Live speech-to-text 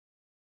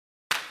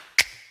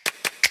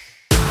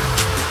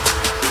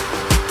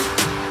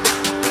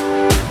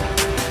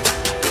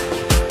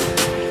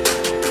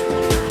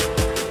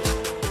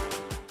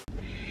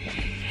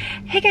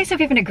guys, hope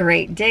you're having a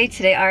great day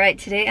today. All right,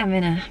 today I'm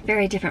in a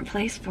very different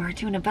place for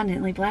Doing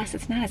Abundantly Blessed.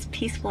 It's not as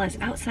peaceful as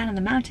outside on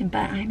the mountain,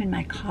 but I'm in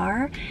my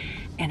car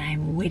and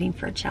I'm waiting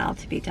for a child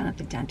to be done at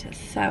the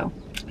dentist. So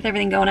with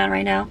everything going on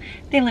right now,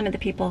 they limit the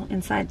people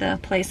inside the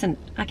place and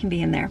I can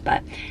be in there.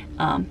 But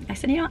I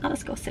said, you know what, I'll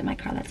just go sit in my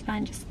car. That's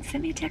fine. Just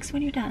send me a text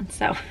when you're done.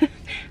 So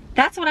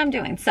that's what I'm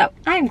doing. So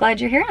I'm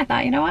glad you're here. I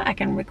thought, you know what, I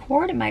can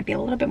record. It might be a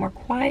little bit more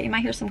quiet. You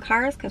might hear some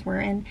cars because we're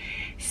in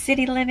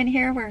city living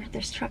here where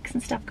there's trucks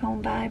and stuff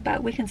going by,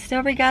 but we can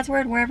still read God's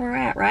word wherever we're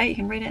at, right? You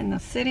can read it in the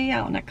city,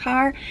 out in a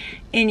car,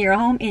 in your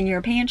home, in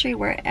your pantry,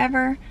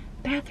 wherever,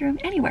 bathroom,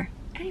 anywhere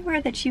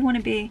that you want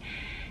to be,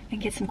 and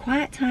get some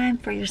quiet time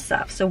for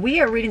yourself. So we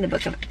are reading the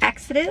book of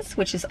Exodus,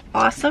 which is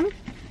awesome.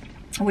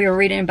 We were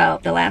reading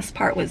about, the last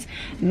part was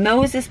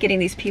Moses getting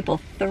these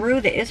people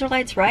through, the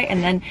Israelites, right?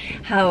 And then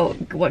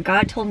what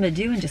God told him to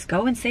do, and just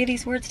go and say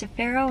these words to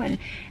Pharaoh, and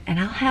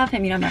I'll have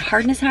him, you know, I'm not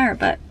harden his heart,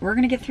 but we're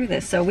going to get through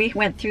this. So we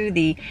went through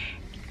the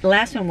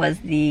last one was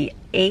the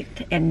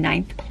 8th and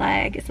 9th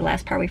plague. It's the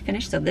last part we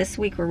finished. So this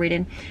week we're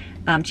reading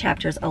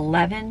chapters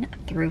 11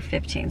 through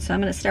 15. So I'm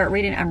going to start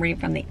reading. I'm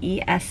reading from the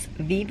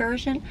ESV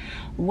version.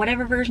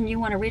 Whatever version you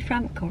want to read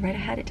from, go right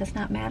ahead. It does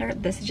not matter.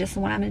 This is just the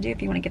one I'm going to do.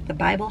 If you want to get the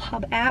Bible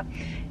Hub app,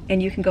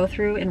 and you can go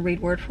through and read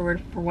word for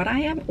word for what I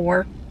am,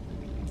 or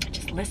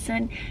just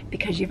listen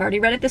because you've already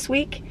read it this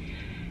week,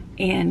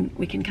 and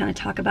we can kind of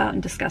talk about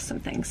and discuss some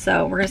things.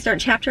 So we're going to start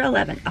chapter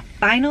 11, a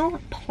final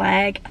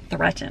plague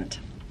threatened.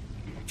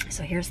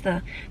 So here's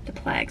the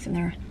plagues, and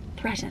they're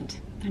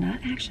threatened. They're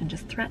not action,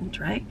 just threatened,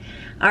 right?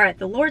 All right,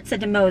 the Lord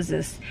said to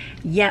Moses,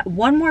 yet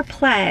one more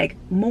plague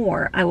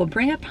more I will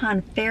bring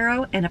upon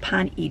Pharaoh and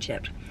upon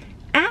Egypt.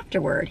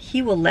 Afterward,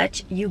 he will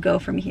let you go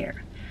from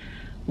here.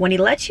 When he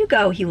lets you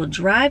go, he will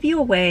drive you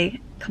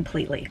away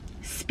completely.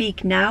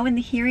 Speak now in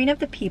the hearing of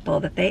the people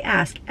that they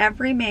ask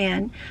every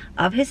man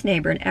of his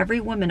neighbor and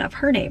every woman of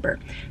her neighbor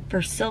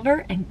for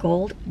silver and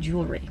gold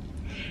jewelry.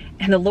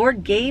 And the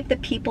Lord gave the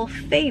people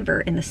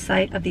favor in the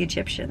sight of the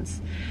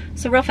Egyptians.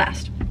 So real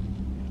fast,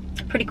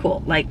 pretty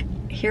cool. Like,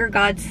 here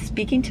God's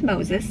speaking to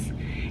Moses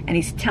and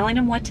he's telling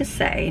him what to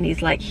say. And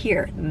he's like,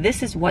 here,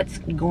 this is what's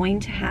going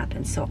to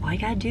happen. So all you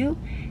gotta do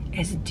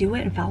is do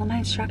it and follow my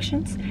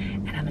instructions,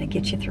 and I'm gonna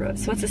get you through it.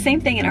 So it's the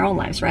same thing in our own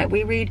lives, right?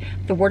 We read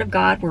the Word of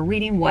God. We're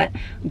reading what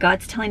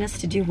God's telling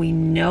us to do. We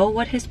know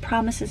what his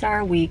promises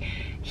are. We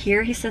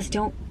hear he says,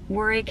 don't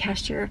worry,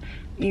 cast your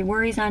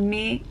worries on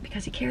me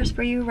because he cares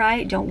for you,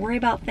 right? Don't worry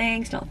about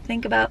things. Don't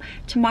think about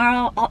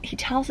tomorrow. He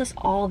tells us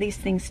all these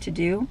things to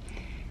do,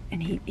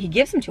 and he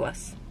gives them to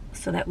us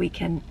so that we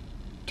can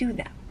do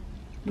them.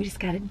 We just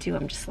got to do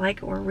them, just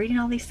like we're reading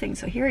all these things.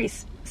 So here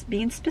he's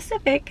being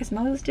specific because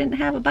Moses didn't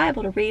have a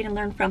Bible to read and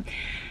learn from,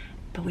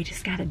 but we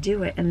just got to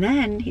do it. And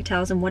then he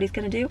tells him what he's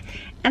going to do.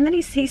 And then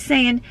he's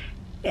saying,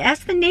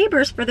 ask the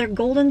neighbors for their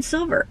gold and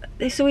silver.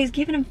 So he's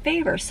giving them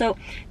favor. So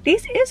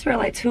these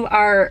Israelites who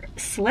are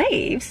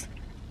slaves,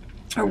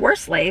 or were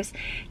slaves,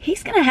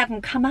 he's going to have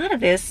them come out of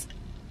this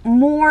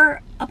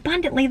more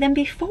abundantly than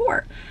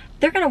before.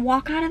 They're going to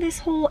walk out of this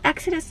whole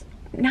Exodus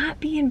not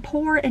being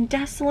poor and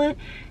desolate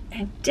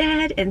and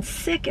dead and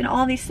sick and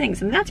all these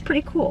things. And that's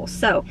pretty cool.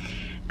 So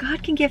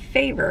God can give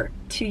favor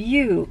to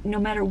you no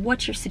matter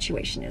what your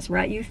situation is,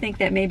 right? You think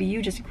that maybe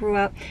you just grew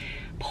up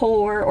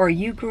poor, or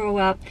you grew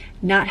up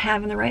not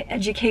having the right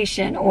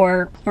education,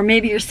 or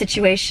maybe your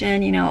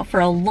situation, you know, for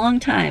a long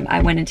time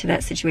I went into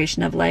that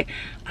situation of like,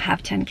 I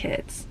have 10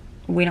 kids.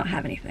 We don't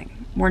have anything.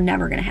 We're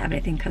never going to have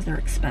anything because they're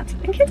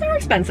expensive. And kids are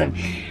expensive.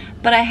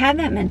 But I had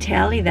that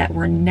mentality that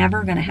we're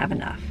never going to have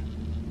enough.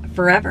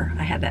 Forever,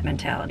 I had that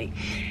mentality.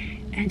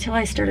 Until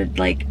I started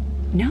like,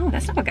 no,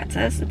 that's not what God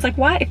says. It's like,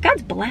 why? If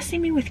God's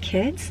blessing me with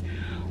kids,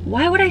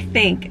 why would I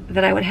think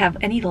that I would have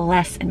any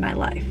less in my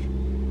life?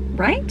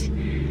 Right?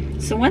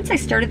 So once I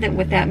started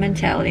with that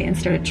mentality and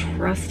started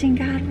trusting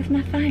God with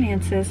my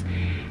finances,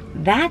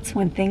 that's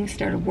when things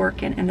started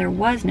working, and there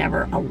was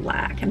never a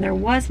lack, and there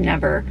was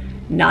never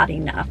not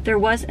enough. There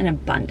was an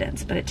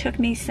abundance, but it took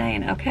me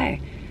saying, okay,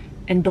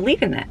 and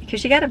believe in that,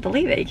 because you got to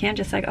believe it. You can't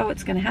just like, oh,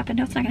 it's going to happen.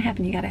 No, it's not going to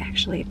happen. You got to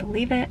actually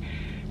believe it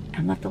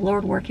and let the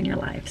Lord work in your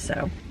life.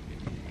 So,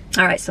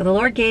 all right, so the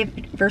Lord gave,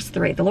 verse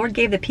 3, the Lord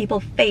gave the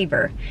people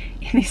favor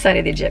in the sight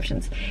of the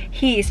Egyptians.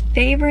 He's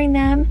favoring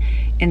them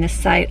in the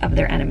sight of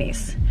their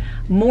enemies.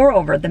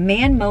 Moreover, the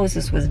man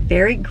Moses was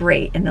very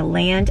great in the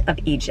land of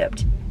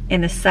Egypt,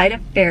 in the sight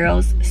of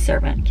Pharaoh's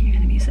servant. Can you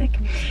hear the music?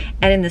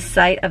 And in the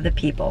sight of the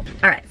people.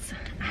 All right, so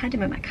I had to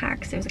move my car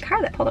because there was a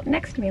car that pulled up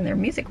next to me and their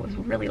music was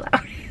really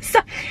loud. So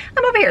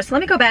I'm over here. So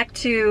let me go back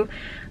to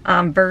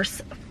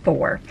verse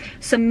 4.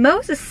 So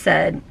Moses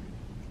said,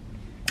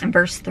 in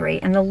verse 3,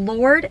 and the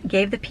Lord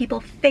gave the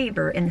people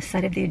favor in the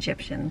sight of the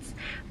Egyptians.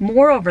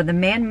 Moreover, the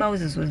man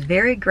Moses was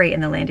very great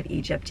in the land of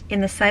Egypt, in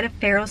the sight of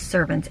Pharaoh's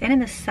servants, and in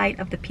the sight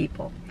of the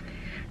people.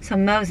 So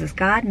Moses,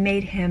 God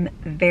made him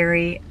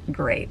very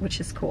great, which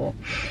is cool.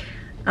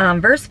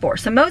 Verse 4,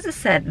 so Moses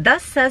said,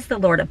 thus says the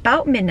Lord,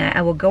 about midnight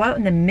I will go out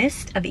in the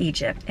midst of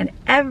Egypt, and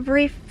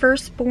every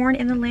firstborn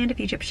in the land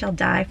of Egypt shall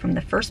die, from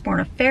the firstborn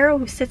of Pharaoh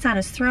who sits on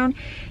his throne,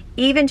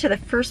 even to the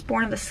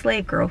firstborn of the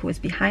slave girl who is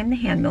behind the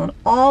handmill, and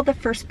all the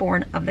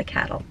firstborn of the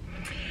cattle.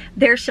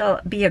 There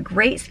shall be a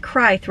great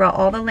cry throughout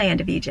all the land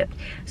of Egypt,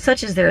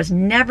 such as there has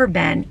never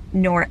been,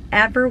 nor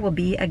ever will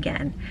be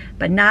again.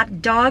 But not a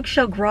dog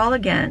shall growl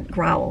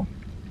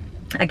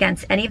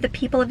against any of the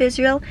people of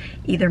Israel,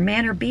 either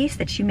man or beast,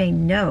 that you may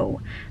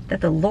know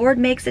that the Lord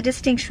makes a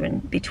distinction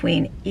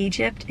between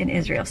Egypt and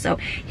Israel. So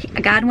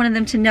God wanted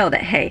them to know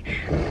that, hey,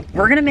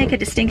 we're going to make a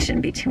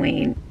distinction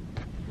between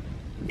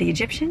the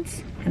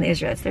Egyptians and the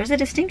Israelites. There's a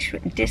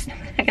distinction.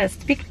 I got to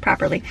speak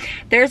properly.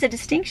 There's a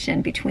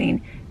distinction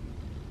between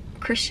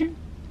Christian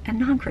and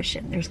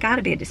non-Christian. There's got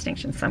to be a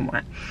distinction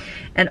somewhat.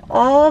 And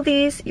all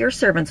these your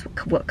servants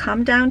will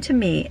come down to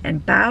me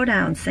and bow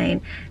down,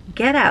 saying,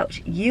 get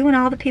out, you and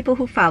all the people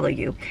who follow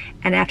you,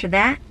 and after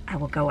that I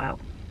will go out.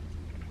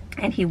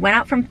 And he went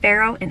out from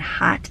Pharaoh in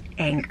hot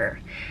anger.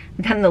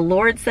 Then the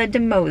Lord said to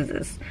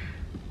Moses,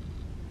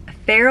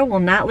 Pharaoh will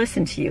not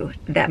listen to you,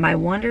 that my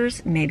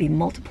wonders may be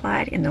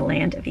multiplied in the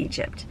land of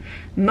Egypt.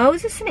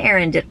 Moses and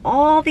Aaron did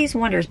all these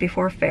wonders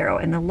before Pharaoh,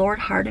 and the Lord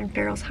hardened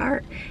Pharaoh's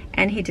heart,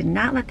 and he did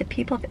not let the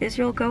people of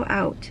Israel go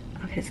out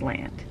of his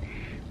land.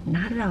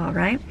 Not at all,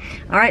 right?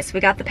 All right, so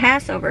we got the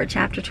Passover,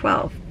 chapter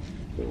 12.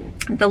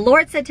 The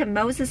Lord said to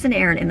Moses and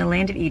Aaron in the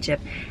land of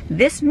Egypt,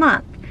 this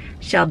month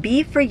shall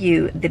be for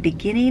you the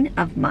beginning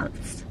of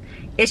months.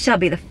 It shall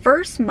be the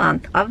first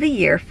month of the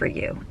year for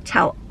you.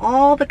 Tell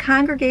all the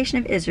congregation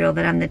of Israel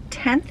that on the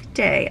 10th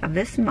day of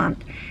this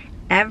month,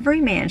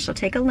 every man shall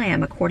take a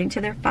lamb according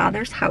to their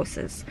father's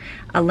houses,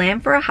 a lamb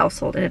for a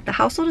household. And if the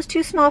household is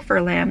too small for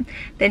a lamb,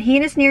 then he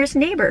and his nearest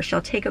neighbor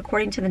shall take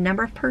according to the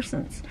number of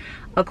persons.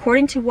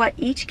 According to what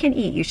each can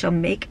eat, you shall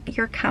make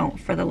your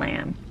count for the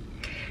lamb.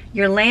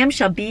 Your lamb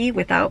shall be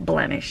without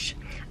blemish,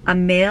 a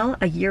male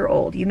a year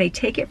old. You may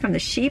take it from the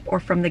sheep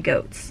or from the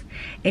goats,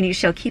 and you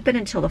shall keep it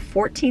until the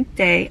 14th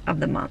day of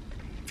the month,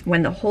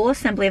 when the whole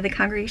assembly of the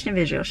congregation of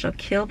Israel shall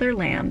kill their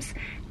lambs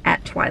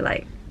at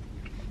twilight.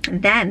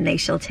 Then they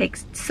shall take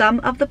some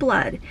of the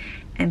blood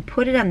and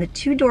put it on the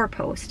 2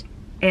 doorposts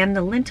and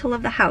the lintel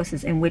of the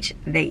houses in which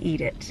they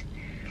eat it.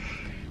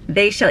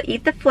 They shall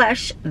eat the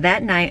flesh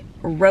that night,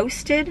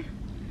 roasted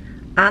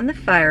on the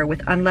fire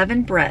with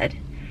unleavened bread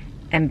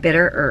and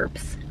bitter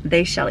herbs.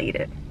 They shall eat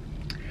it.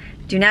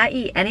 Do not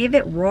eat any of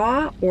it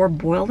raw or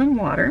boiled in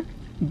water,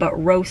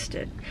 but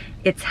roasted,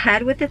 its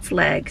head with its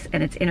legs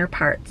and its inner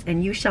parts,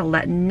 and you shall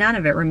let none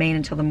of it remain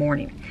until the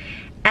morning.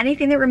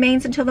 Anything that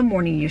remains until the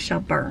morning you shall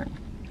burn.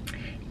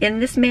 In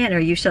this manner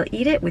you shall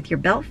eat it with your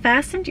belt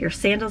fastened, your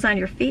sandals on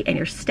your feet, and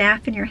your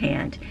staff in your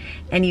hand,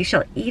 and you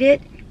shall eat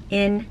it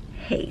in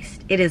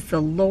haste. It is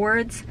the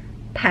Lord's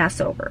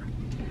Passover.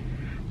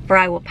 For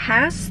I will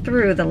pass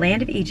through the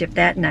land of Egypt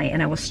that night,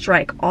 and I will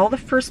strike all the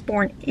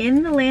firstborn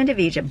in the land of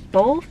Egypt,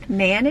 both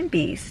man and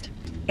beast,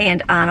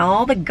 and on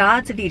all the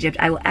gods of Egypt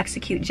I will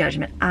execute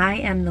judgment. I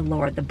am the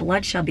Lord. The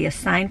blood shall be a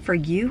sign for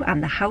you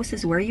on the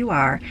houses where you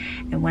are,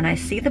 and when I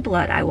see the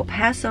blood I will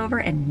pass over,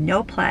 and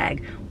no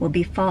plague will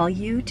befall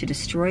you to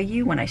destroy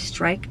you when I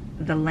strike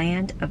the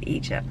land of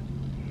Egypt.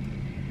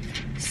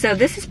 So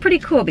this is pretty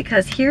cool,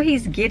 because here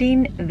he's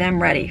getting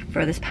them ready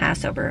for this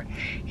Passover.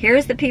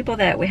 Here's the people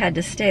that we had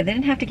to stay. They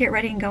didn't have to get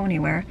ready and go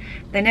anywhere.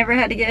 They never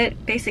had to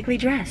get basically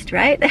dressed,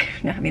 right?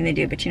 No, I mean they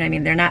do, but you know what I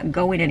mean? They're not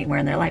going anywhere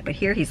in their life. But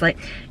here he's like,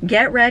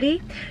 get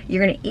ready.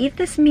 You're going to eat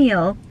this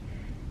meal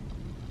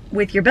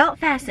with your belt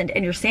fastened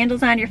and your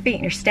sandals on your feet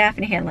and your staff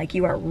in your hand, like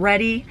you are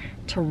ready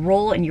to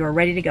roll and you are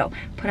ready to go.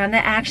 Put on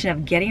the action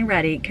of getting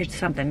ready, because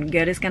something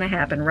good is going to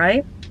happen,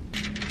 right?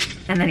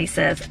 And then he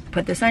says,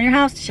 put this on your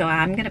house to show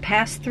I'm going to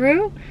pass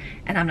through,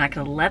 and I'm not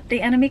going to let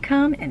the enemy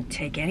come and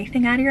take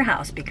anything out of your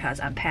house, because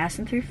I'm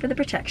passing through for the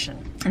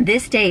protection. And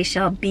this day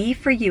shall be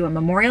for you a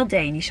memorial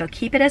day, and you shall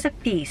keep it as a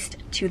feast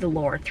to the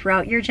Lord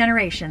throughout your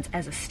generations,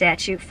 as a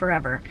statute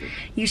forever.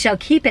 You shall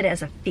keep it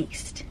as a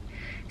feast.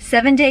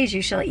 7 days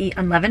you shall eat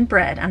unleavened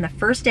bread. On the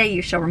first day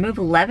you shall remove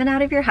leaven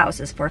out of your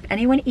houses, for if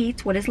anyone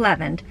eats what is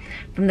leavened,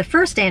 from the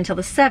first day until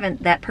the 7th,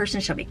 that person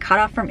shall be cut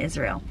off from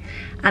Israel.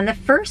 On the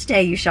first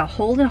day you shall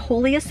hold a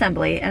holy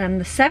assembly, and on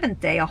the 7th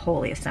day a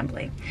holy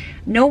assembly.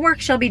 No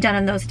work shall be done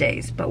in those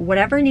days, but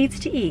whatever needs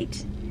to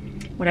eat,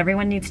 what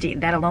everyone needs to eat,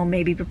 that alone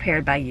may be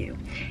prepared by you.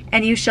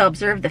 And you shall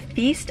observe the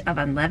feast of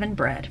unleavened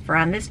bread, for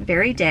on this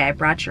very day I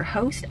brought your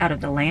host out of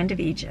the land of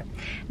Egypt.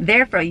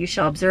 Therefore you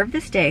shall observe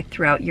this day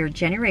throughout your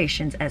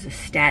generations as a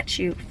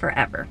statute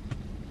forever.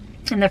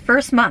 In the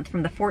first month,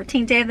 from the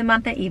 14th day of the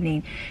month at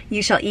evening,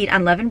 you shall eat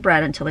unleavened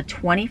bread until the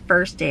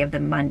 21st day of the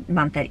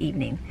month at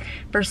evening.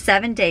 For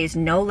 7 days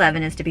no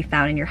leaven is to be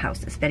found in your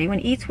houses. If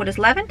anyone eats what is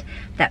leavened,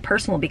 that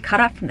person will be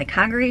cut off from the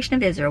congregation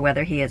of Israel,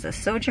 whether he is a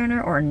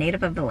sojourner or a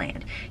native of the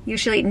land. You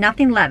shall eat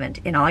nothing leavened.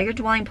 In all your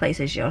dwelling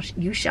places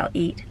you shall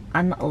eat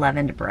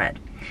unleavened bread.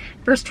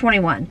 Verse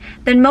 21,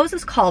 Then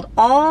Moses called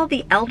all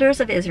the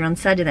elders of Israel and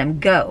said to them,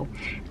 Go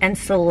and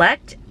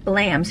select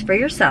lambs for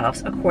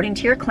yourselves according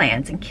to your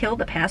clans, and kill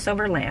the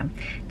Passover lamb.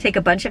 Take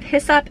a bunch of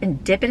hyssop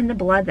and dip it in the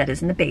blood that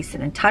is in the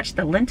basin, and touch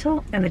the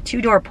lintel and the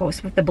 2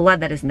 doorposts with the blood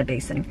that is in the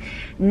basin.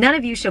 None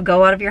of you shall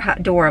go out of your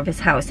door of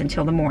his house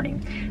until the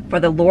morning, for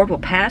the Lord will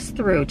pass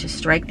through to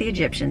strike the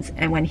Egyptians.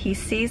 And when he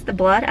sees the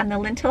blood on the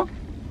lintel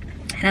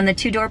and on the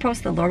 2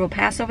 doorposts, the Lord will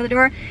pass over the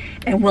door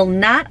and will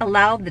not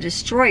allow the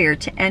destroyer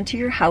to enter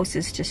your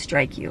houses to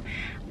strike you.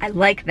 I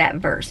like that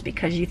verse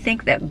because you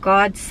think that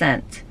God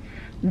sent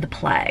the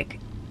plague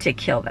to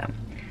kill them.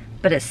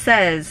 But it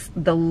says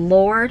the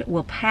Lord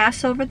will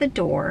pass over the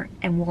door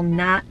and will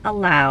not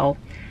allow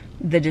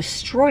the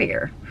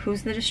destroyer.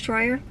 Who's the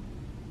destroyer?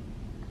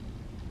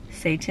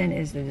 Satan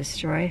is the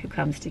destroyer who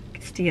comes to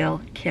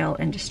steal, kill,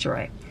 and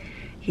destroy.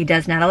 He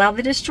does not allow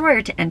the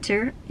destroyer to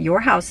enter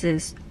your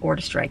houses or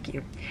to strike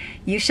you.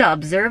 You shall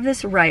observe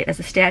this rite as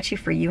a statute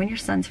for you and your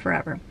sons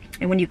forever.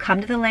 And when you come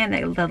to the land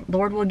that the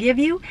Lord will give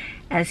you,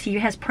 as he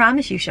has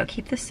promised, you shall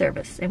keep this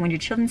service. And when your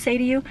children say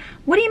to you,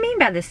 what do you mean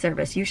by this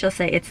service? You shall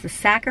say, it's the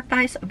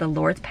sacrifice of the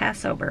Lord's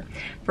Passover.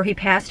 For he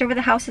passed over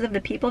the houses of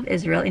the people of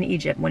Israel in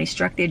Egypt when he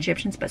struck the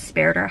Egyptians, but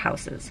spared our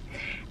houses.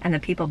 And the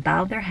people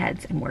bowed their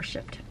heads and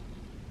worshipped.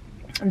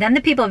 And then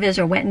the people of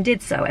Israel went and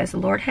did so, as the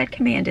Lord had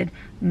commanded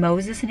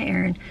Moses and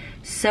Aaron.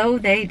 So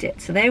they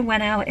did. So they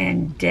went out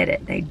and did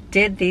it. They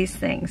did these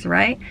things,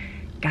 right?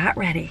 Got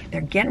ready.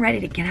 They're getting ready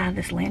to get out of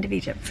this land of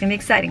Egypt. It's going to be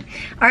exciting.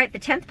 All right, the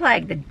 10th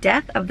plague, the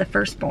death of the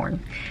firstborn.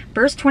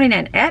 Verse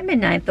 29, at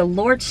midnight, the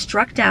Lord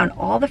struck down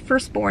all the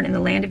firstborn in the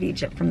land of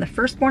Egypt, from the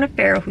firstborn of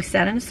Pharaoh who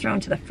sat on his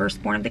throne to the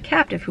firstborn of the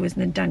captive who was in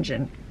the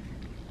dungeon,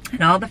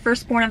 and all the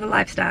firstborn of the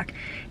livestock.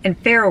 And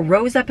Pharaoh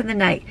rose up in the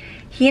night,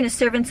 he and his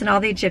servants and all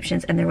the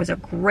Egyptians, and there was a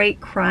great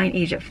cry in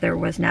Egypt, for there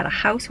was not a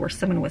house where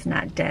someone was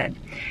not dead.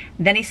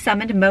 Then he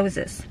summoned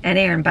Moses and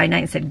Aaron by night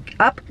and said,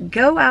 up,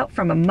 go out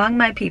from among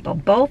my people,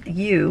 both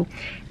you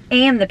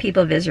and the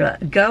people of Israel.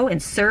 Go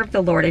and serve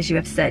the Lord as you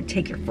have said.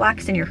 Take your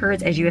flocks and your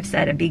herds as you have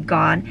said, and be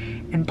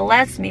gone, and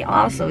bless me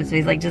also. So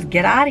he's like, just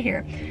get out of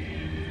here.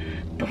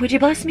 But would you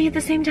bless me at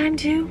the same time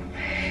too?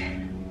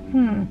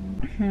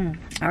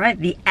 All right,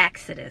 the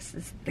Exodus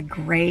is the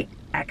great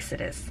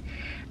Exodus.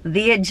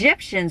 The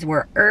Egyptians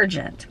were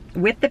urgent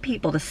with the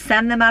people to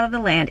send them out of the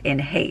land in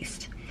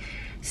haste.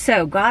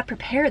 So God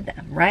prepared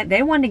them, right?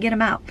 They wanted to get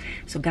them out.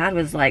 So God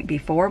was like,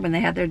 before, when they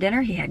had their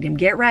dinner, he had them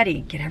get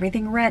ready, get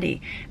everything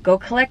ready. Go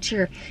collect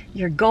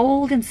your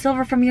gold and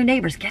silver from your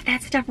neighbors. Get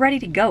that stuff ready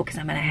to go, because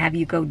I'm going to have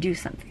you go do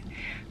something.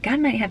 God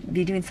might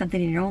be doing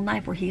something in your own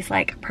life where he's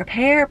like,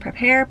 prepare,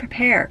 prepare,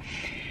 prepare.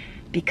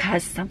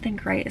 Because something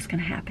great is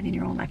going to happen in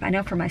your own life. I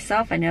know for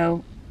myself, I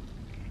know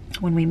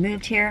when we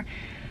moved here,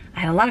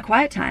 I had a lot of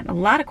quiet time,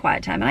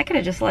 and I could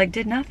have just like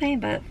did nothing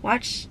but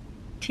watch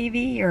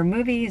TV or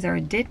movies or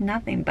did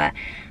nothing. But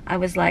I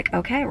was like,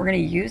 okay, we're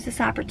going to use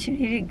this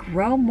opportunity to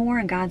grow more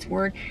in God's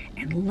Word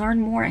and learn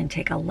more and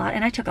take a lot.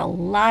 And I took a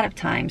lot of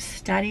time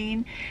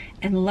studying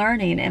and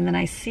learning, and then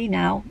I see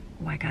now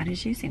why God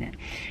is using it.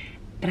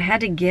 But I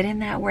had to get in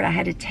that word. I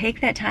had to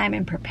take that time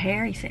and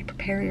prepare. You say,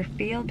 prepare your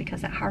field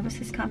because that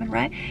harvest is coming,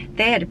 right?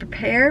 They had to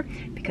prepare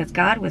because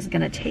God was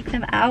going to take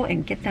them out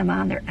and get them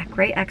on their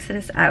great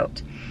exodus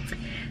out.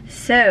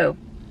 So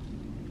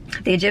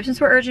the Egyptians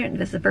were urgent.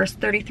 This is verse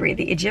 33.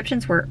 The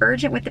Egyptians were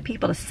urgent with the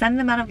people to send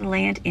them out of the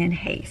land in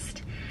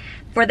haste.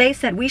 For they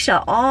said, we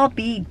shall all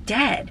be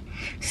dead.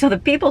 So the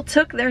people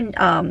took their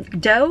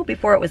dough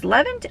before it was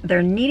leavened,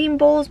 their kneading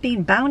bowls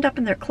being bound up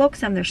in their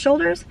cloaks on their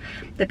shoulders.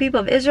 The people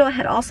of Israel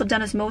had also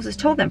done as Moses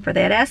told them, for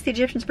they had asked the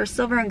Egyptians for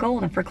silver and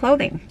gold and for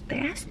clothing.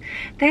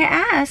 They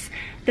asked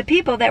the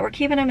people that were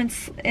keeping them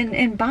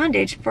in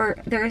bondage for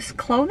their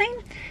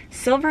clothing,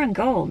 silver and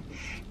gold.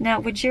 Now,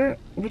 would your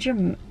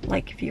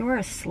like, if you were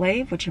a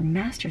slave, would your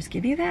masters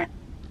give you that?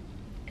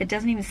 It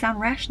doesn't even sound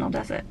rational,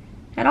 does it?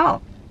 At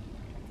all.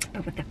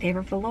 But with the favor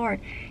of the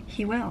Lord,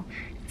 he will.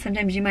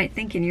 Sometimes you might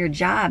think in your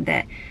job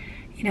that,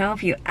 you know,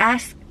 if you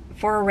ask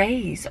for a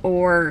raise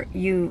or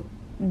you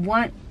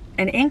want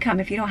an income,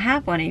 if you don't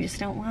have one, and you just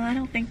don't, well, I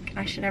don't think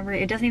I should ever,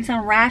 it doesn't even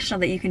sound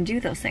rational that you can do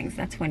those things.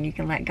 That's when you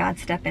can let God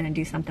step in and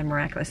do something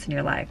miraculous in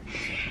your life.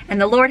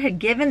 And the Lord had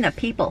given the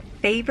people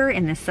favor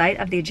in the sight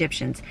of the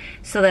Egyptians,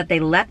 so that they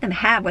let them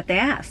have what they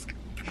asked.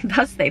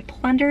 Thus they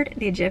plundered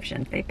the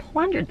Egyptians. They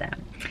plundered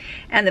them.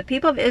 And the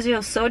people of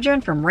Israel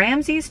sojourned from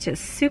Ramses to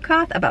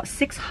Succoth, about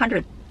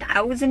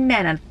 600,000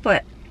 men on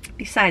foot,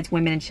 besides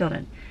women and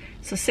children.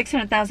 So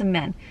 600,000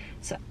 men.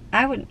 So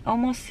I would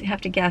almost have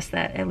to guess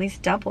that at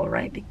least double,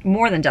 right?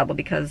 More than double,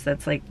 because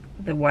that's like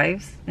the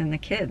wives and the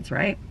kids,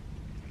 right?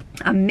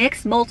 A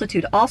mixed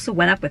multitude also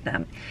went up with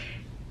them.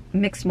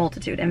 Mixed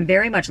multitude, and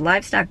very much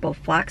livestock, both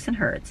flocks and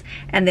herds.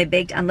 And they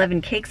baked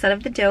unleavened cakes out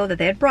of the dough that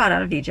they had brought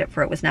out of Egypt,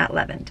 for it was not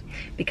leavened,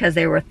 because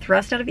they were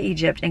thrust out of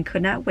Egypt and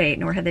could not wait,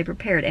 nor had they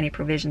prepared any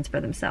provisions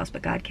for themselves.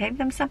 But God gave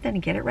them something to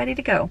get it ready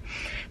to go.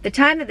 The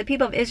time that the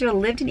people of Israel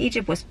lived in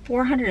Egypt was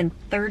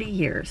 430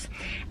 years.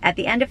 At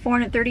the end of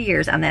 430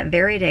 years, on that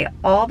very day,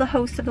 all the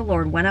hosts of the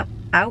Lord went up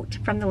out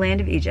from the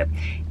land of Egypt.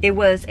 It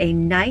was a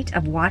night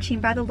of watching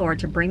by the Lord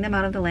to bring them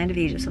out of the land of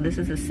Egypt. So this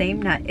is the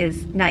same night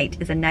is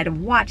a night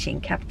of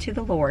watching kept to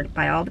the Lord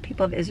by all the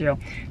people of Israel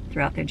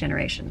throughout their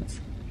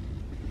generations.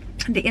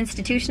 The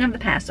institution of the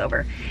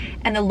Passover.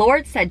 And the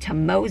Lord said to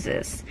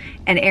Moses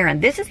and Aaron,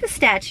 this is the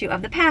statute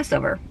of the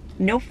Passover.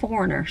 No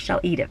foreigner shall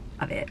eat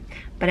of it,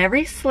 but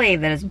every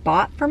slave that is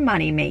bought for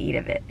money may eat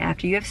of it,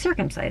 after you have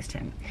circumcised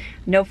him.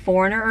 No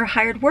foreigner or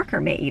hired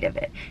worker may eat of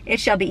it. It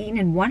shall be eaten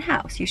in one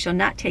house. You shall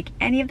not take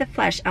any of the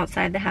flesh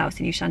outside the house,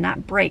 and you shall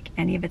not break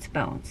any of its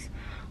bones.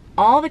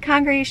 All the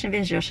congregation of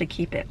Israel shall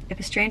keep it. If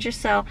a stranger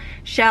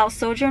shall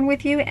sojourn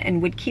with you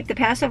and would keep the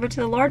Passover to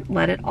the Lord,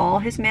 let it all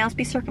his males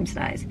be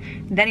circumcised.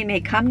 Then he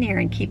may come near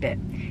and keep it.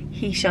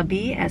 He shall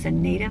be as a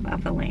native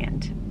of the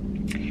land.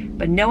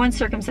 But no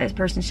uncircumcised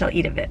person shall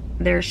eat of it.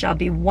 There shall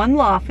be one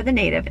law for the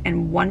native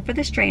and one for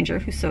the stranger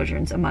who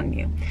sojourns among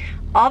you.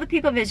 All the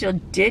people of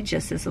Israel did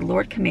just as the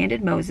Lord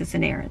commanded Moses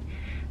and Aaron.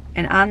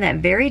 And on that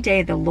very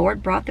day the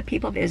Lord brought the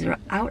people of Israel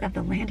out of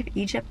the land of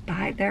Egypt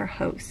by their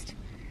host.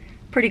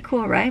 Pretty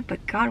cool, right?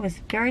 But God was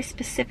very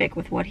specific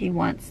with what he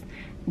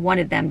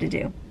wanted them to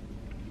do.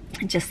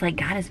 Just like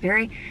God is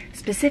very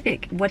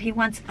specific what he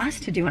wants us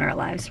to do in our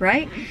lives,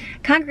 right?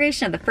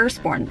 Congregation of the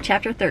firstborn,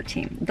 chapter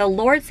 13. The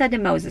Lord said to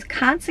Moses,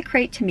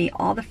 consecrate to me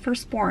all the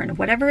firstborn,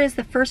 whatever is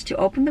the first to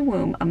open the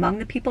womb among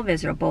the people of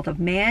Israel, both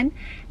of man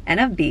and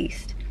of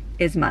beast,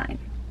 is mine.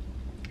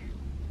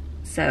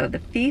 So the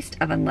feast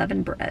of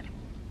unleavened bread.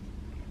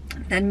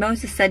 Then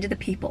Moses said to the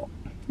people,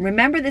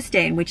 remember this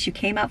day in which you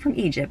came out from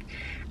Egypt,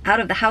 out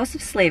of the house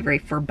of slavery,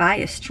 for by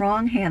a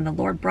strong hand the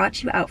Lord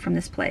brought you out from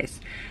this place.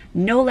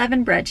 No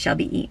leavened bread shall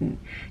be eaten.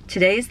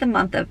 Today is the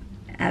month of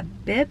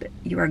Abib.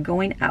 You are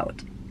going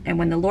out. And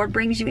when the Lord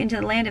brings you into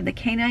the land of the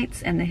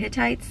Canaanites and the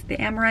Hittites,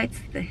 the Amorites,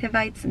 the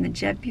Hivites, and the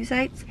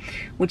Jebusites,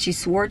 which he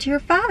swore to your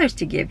fathers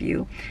to give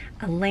you,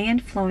 a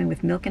land flowing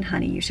with milk and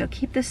honey, you shall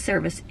keep this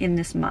service in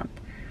this month.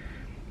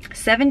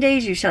 7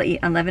 days you shall eat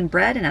unleavened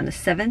bread, and on the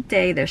 7th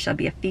day there shall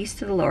be a feast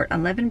to the Lord.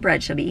 Unleavened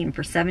bread shall be eaten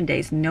for 7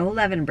 days. No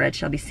leavened bread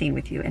shall be seen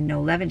with you, and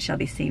no leaven shall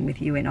be seen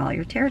with you in all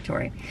your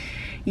territory.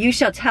 You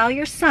shall tell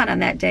your son on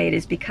that day, it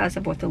is because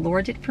of what the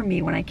Lord did for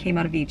me when I came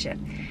out of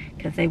Egypt.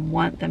 Because they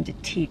want them to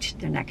teach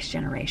the next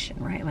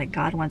generation, right? Like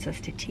God wants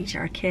us to teach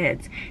our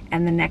kids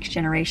and the next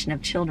generation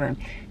of children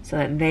so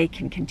that they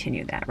can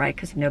continue that, right?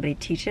 Because if nobody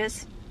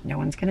teaches, no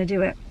one's going to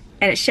do it.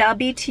 And it shall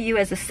be to you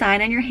as a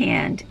sign on your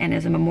hand and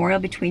as a memorial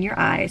between your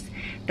eyes,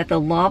 that the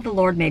law of the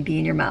Lord may be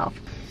in your mouth.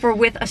 For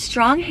with a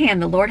strong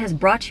hand the Lord has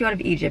brought you out of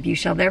Egypt. You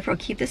shall therefore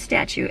keep the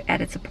statute at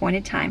its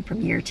appointed time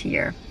from year to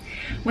year.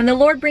 When the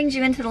Lord brings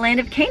you into the land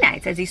of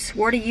Canaanites, as he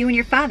swore to you and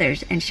your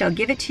fathers, and shall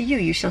give it to you,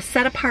 you shall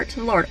set apart to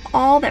the Lord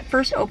all that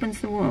first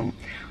opens the womb.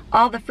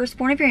 All the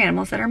firstborn of your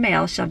animals that are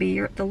males shall be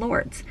the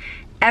Lord's.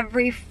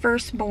 Every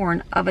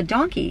firstborn of a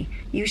donkey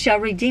you shall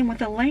redeem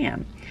with a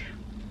lamb.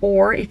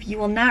 Or if you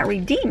will not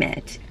redeem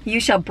it, you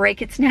shall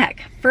break its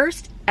neck.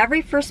 First,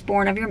 every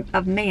firstborn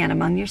of man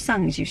among your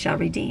sons you shall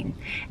redeem.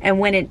 And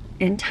when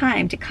in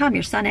time to come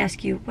your son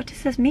asks you, what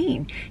does this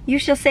mean? You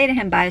shall say to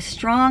him, by a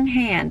strong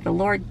hand the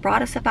Lord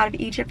brought us up out of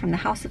Egypt from the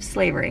house of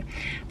slavery.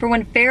 For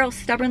when Pharaoh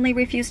stubbornly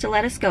refused to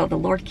let us go, the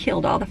Lord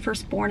killed all the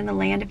firstborn in the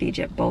land of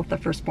Egypt, both the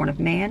firstborn of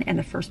man and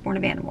the firstborn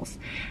of animals.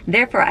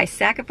 Therefore I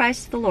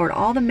sacrificed to the Lord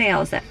all the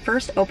males that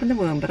first opened the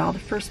womb, but all the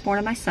firstborn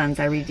of my sons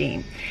I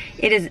redeem.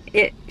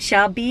 It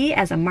shall be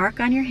as a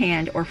mark on your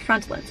hand or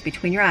frontlets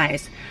between your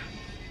eyes.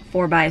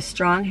 For by a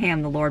strong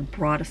hand the Lord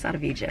brought us out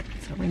of Egypt.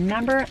 So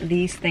remember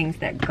these things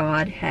that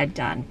God had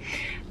done.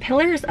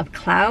 Pillars of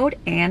cloud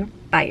and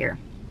fire.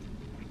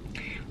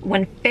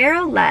 When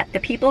Pharaoh let the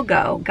people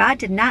go, God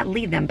did not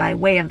lead them by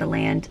way of the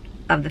land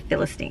of the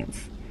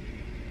Philistines,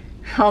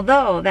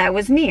 although that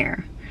was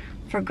near.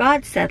 For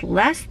God said,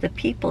 lest the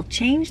people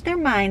change their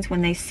minds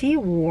when they see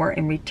war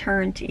and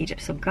return to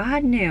Egypt. So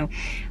God knew,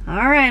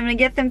 all right, I'm going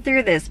to get them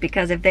through this,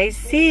 because if they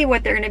see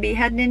what they're going to be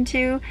heading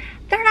into,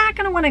 they're not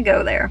going to want to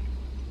go there.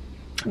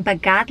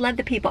 But God led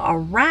the people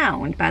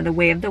around by the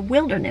way of the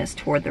wilderness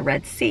toward the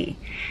Red Sea.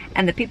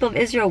 And the people of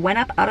Israel went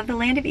up out of the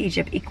land of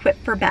Egypt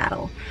equipped for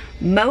battle.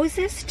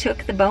 Moses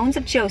took the bones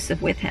of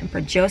Joseph with him,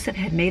 for Joseph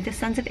had made the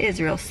sons of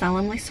Israel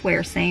solemnly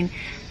swear, saying,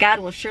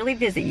 God will surely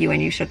visit you,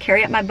 and you shall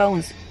carry up my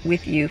bones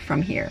with you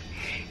from here.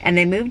 And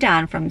they moved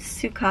on from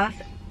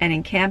Succoth and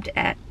encamped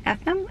at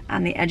Etham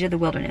on the edge of the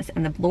wilderness.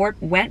 And the Lord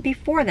went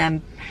before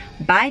them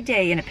by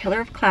day in a pillar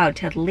of cloud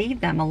to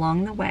lead them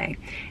along the way,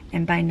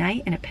 and by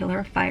night in a pillar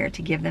of fire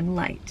to give them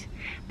light,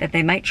 that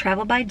they might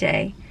travel by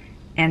day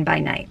and by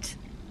night.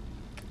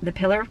 The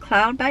pillar of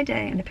cloud by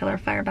day and the pillar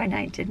of fire by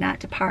night did not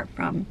depart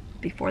from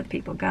before the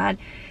people. God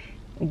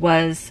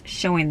was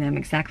showing them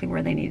exactly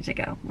where they needed to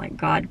go. Like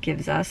God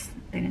gives us,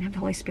 they didn't have the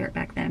Holy Spirit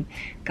back then.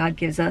 God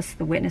gives us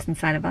the witness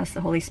inside of us,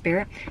 the Holy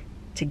Spirit,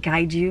 to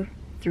guide you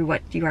through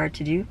what you are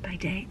to do by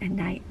day and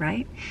night,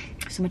 right?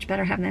 So much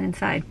better having that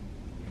inside.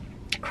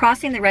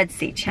 Crossing the Red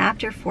Sea,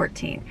 chapter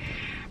 14.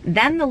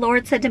 Then the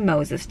Lord said to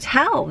Moses,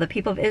 tell the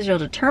people of Israel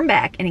to turn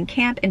back and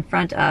encamp in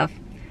front of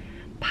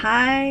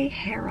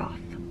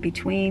Pi-Haroth,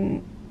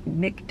 between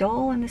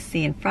Migdol in the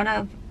sea in front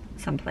of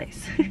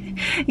someplace.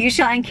 You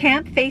shall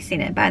encamp facing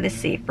it by the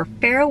sea, for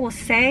Pharaoh will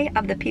say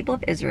of the people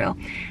of Israel,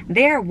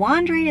 they are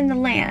wandering in the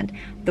land.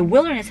 The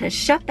wilderness has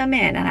shut them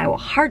in, and I will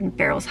harden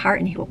Pharaoh's heart,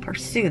 and he will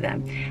pursue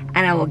them.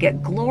 And I will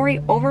get glory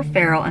over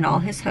Pharaoh and all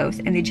his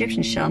hosts, and the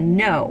Egyptians shall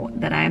know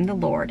that I am the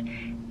Lord.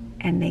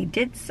 And they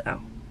did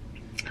so.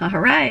 All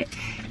right.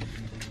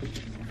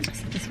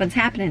 So this is what's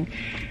happening.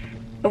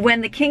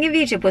 When the king of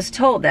Egypt was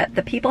told that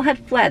the people had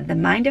fled, the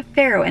mind of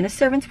Pharaoh and his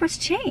servants was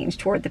changed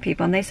toward the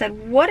people. And they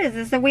said, what is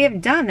this that we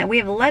have done, that we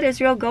have let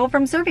Israel go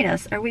from serving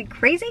us? Are we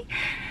crazy?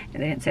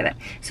 And they didn't say that.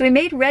 So he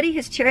made ready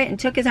his chariot and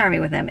took his army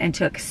with him, and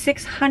took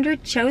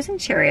 600 chosen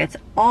chariots,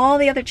 all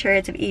the other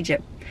chariots of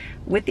Egypt,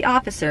 with the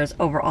officers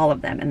over all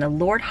of them. And the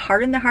Lord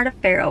hardened the heart of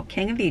Pharaoh,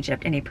 king of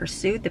Egypt, and he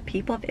pursued the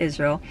people of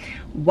Israel,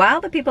 while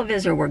the people of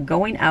Israel were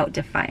going out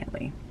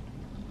defiantly.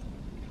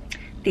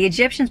 The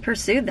Egyptians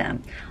pursued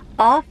them,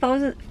 all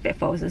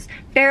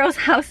Pharaoh's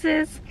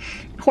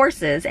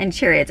horses and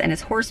chariots, and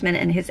his horsemen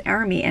and his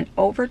army, and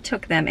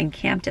overtook them and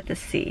camped at the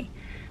sea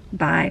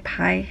by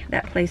Pi,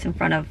 that place in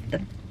front of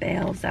the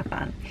Baal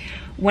Zephon.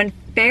 When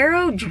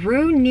Pharaoh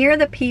drew near,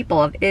 the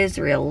people of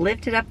Israel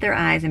lifted up their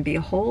eyes, and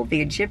behold,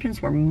 the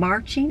Egyptians were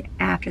marching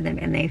after them,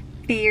 and they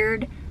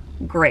feared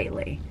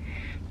greatly.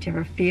 Do you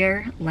ever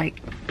fear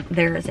like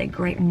there is a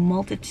great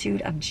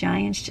multitude of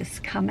giants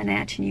just coming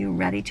at you,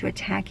 ready to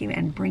attack you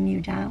and bring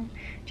you down?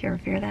 Do you ever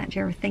fear that? Do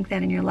you ever think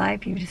that in your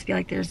life? You just feel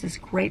like there's this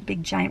great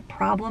big giant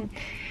problem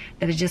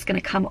that is just going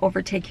to come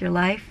overtake your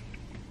life?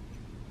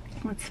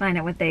 Let's find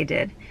out what they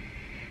did.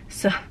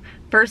 So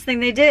first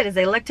thing they did is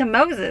they looked to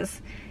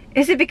Moses.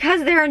 Is it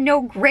because there are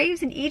no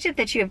graves in Egypt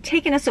that you have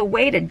taken us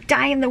away to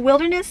die in the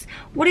wilderness?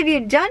 What have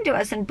you done to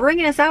us in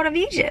bringing us out of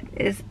Egypt?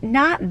 Is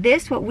not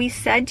this what we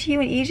said to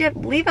you in Egypt?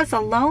 Leave us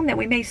alone that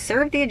we may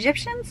serve the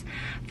Egyptians?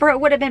 For it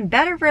would have been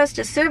better for us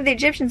to serve the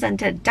Egyptians than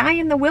to die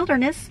in the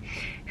wilderness.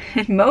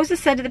 And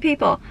Moses said to the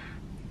people,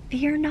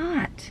 fear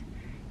not,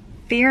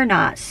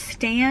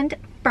 stand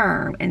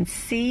firm and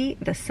see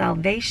the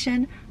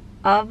salvation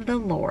of the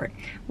Lord,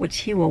 which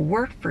he will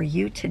work for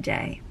you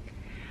today.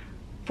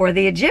 For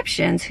the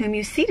Egyptians whom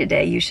you see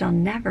today, you shall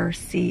never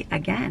see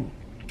again.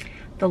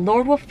 The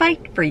Lord will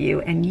fight for you,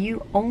 and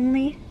you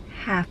only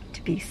have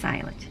to be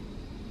silent.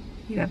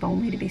 You have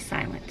only to be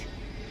silent.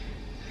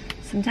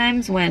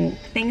 Sometimes when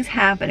things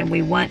happen and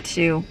we want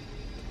to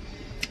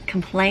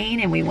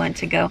complain and we want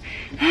to go,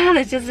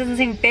 this just doesn't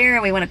seem fair,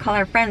 and we want to call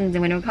our friends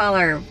and we want to call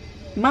our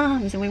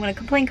moms and we want to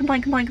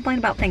complain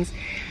about things.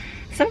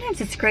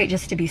 Sometimes it's great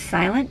just to be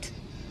silent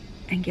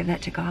and give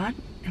that to God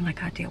and let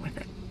God deal with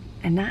it.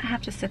 And not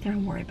have to sit there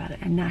and worry about it,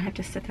 and not have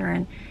to sit there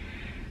and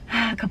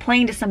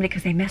complain to somebody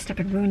because they messed up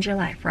and ruined your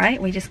life,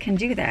 right? We just can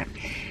do that.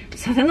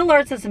 So then the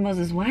Lord says to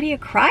Moses, why do you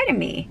cry to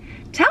me?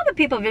 Tell the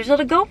people of Israel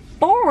to go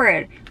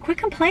forward. Quit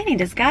complaining.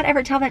 Does God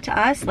ever tell that to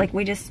us? Like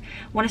we just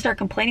want to start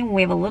complaining when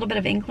we have a little bit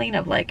of inkling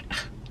of like,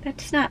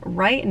 that's not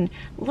right, and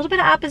a little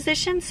bit of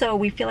opposition, so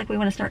we feel like we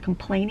want to start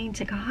complaining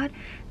to God?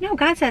 No,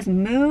 God says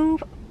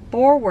move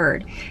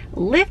forward.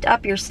 Lift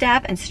up your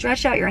staff and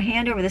stretch out your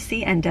hand over the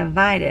sea and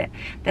divide it,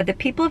 that the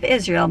people of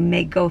Israel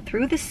may go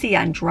through the sea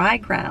on dry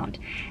ground.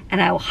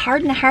 And I will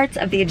harden the hearts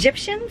of the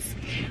Egyptians,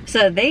 so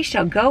that they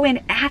shall go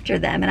in after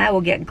them, and I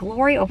will get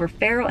glory over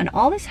Pharaoh and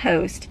all his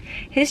host,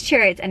 his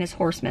chariots and his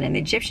horsemen, and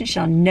the Egyptians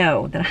shall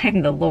know that I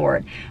am the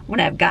Lord, when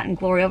I have gotten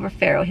glory over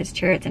Pharaoh, his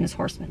chariots and his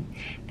horsemen.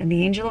 Then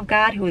the angel of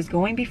God, who was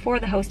going before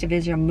the host of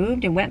Israel,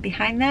 moved and went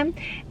behind them,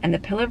 and the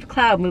pillar of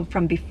cloud moved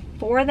from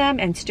before them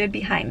and stood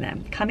behind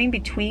them, coming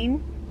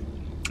between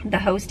the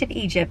host of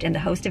Egypt and the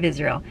host of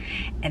Israel.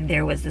 And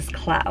there was this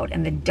cloud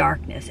and the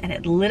darkness, and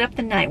it lit up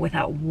the night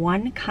without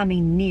one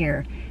coming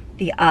near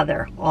the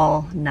other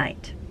all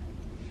night.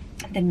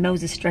 Then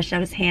Moses stretched out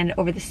his hand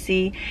over the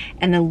sea,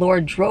 and the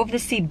Lord drove the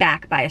sea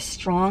back by a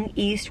strong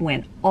east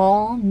wind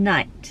all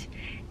night,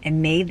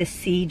 and made the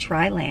sea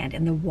dry land,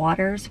 and the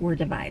waters were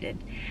divided.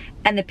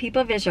 And the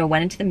people of Israel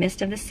went into the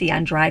midst of the sea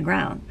on dry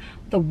ground,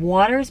 the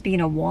waters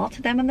being a wall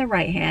to them on their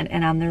right hand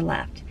and on their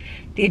left.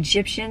 The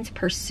Egyptians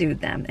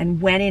pursued them and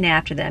went in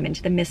after them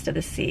into the midst of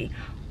the sea,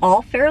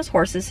 all Pharaoh's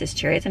horses, his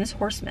chariots, and his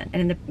horsemen.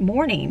 And in the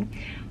morning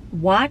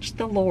watched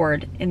the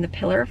Lord in the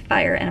pillar of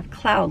fire and of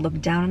cloud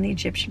looked down on the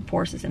Egyptian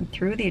forces and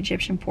threw the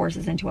Egyptian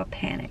forces into a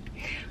panic,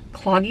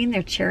 clogging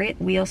their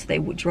chariot wheels so they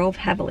drove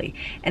heavily.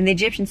 And the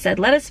Egyptians said,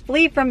 let us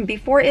flee from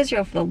before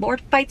Israel, for the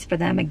Lord fights for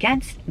them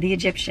against the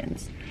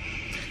Egyptians.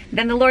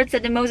 Then the Lord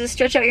said to Moses,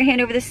 stretch out your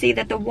hand over the sea,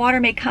 that the water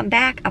may come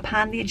back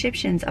upon the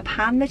Egyptians,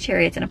 upon the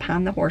chariots, and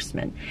upon the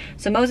horsemen.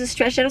 So Moses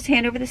stretched out his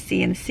hand over the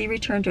sea, and the sea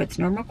returned to its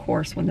normal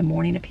course when the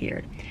morning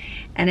appeared.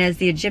 And as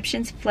the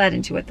Egyptians fled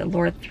into it, the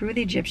Lord threw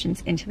the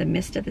Egyptians into the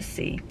midst of the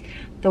sea.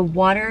 The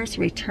waters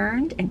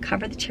returned and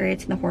covered the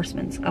chariots and the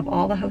horsemen of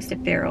all the host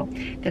of Pharaoh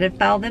that had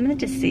followed them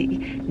into the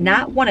sea.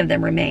 Not one of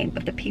them remained,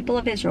 but the people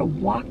of Israel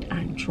walked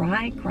on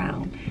dry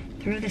ground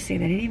through the sea.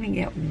 They didn't even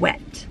get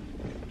wet,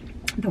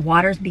 the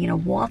waters being a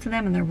wall to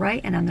them on their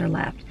right and on their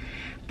left.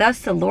 Thus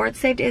the Lord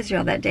saved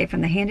Israel that day from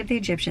the hand of the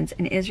Egyptians,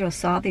 and Israel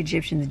saw the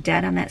Egyptians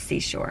dead on that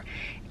seashore.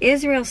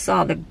 Israel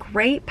saw the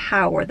great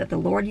power that the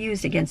Lord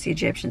used against the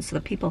Egyptians, so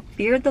the people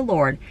feared the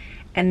Lord,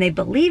 and they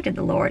believed in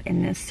the Lord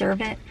and his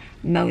servant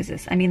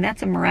Moses. I mean,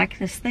 that's a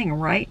miraculous thing,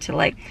 right? To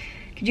like,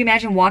 could you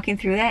imagine walking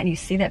through that and you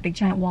see that big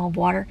giant wall of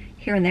water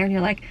here and there, and you're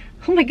like,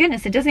 oh my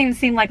goodness, it doesn't even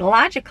seem like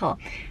logical.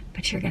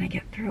 But you're going to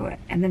get through it.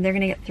 And then they're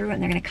going to get through it,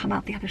 and they're going to come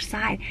out the other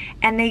side.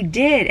 And they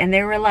did. And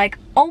they were like,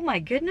 oh my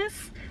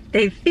goodness.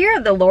 They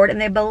feared the Lord,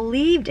 and they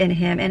believed in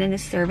him and in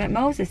his servant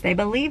Moses. They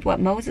believed what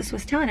Moses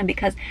was telling them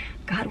because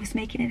God was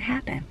making it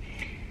happen.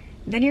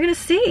 Then you're going to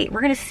see.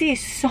 We're going to see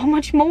so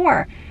much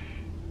more.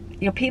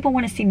 You know, people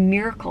want to see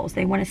miracles.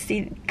 They want to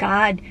see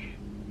God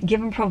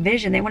give them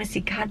provision. They want to see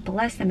God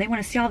bless them. They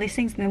want to see all these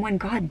things. And then when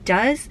God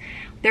does,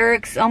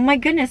 they're, oh my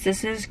goodness,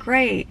 this is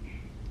great.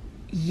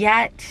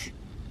 Yet,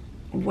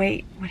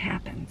 wait, what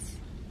happens?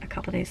 A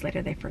couple days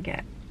later, they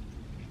forget.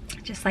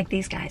 Just like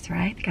these guys,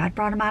 right? God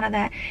brought them out of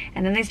that.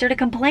 And then they started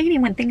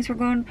complaining when things were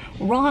going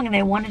wrong, and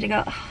they wanted to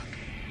go, oh.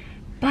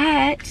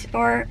 But,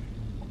 or,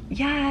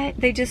 yeah,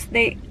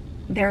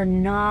 they're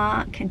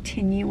not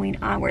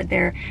continuing onward.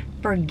 They're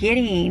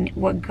forgetting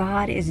what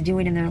God is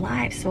doing in their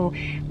lives. So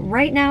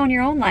right now in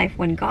your own life,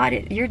 when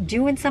you're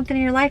doing something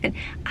in your life and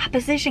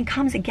opposition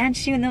comes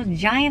against you, and those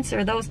giants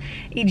or those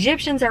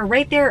Egyptians are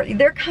right there,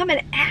 they're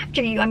coming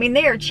after you. I mean,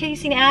 they are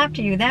chasing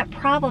after you. That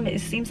problem, it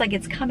seems like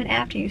it's coming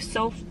after you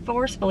so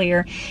forcefully,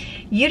 or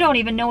you don't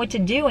even know what to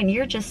do, and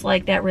you're just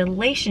like, that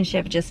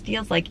relationship just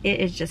feels like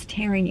it is just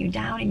tearing you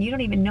down, and you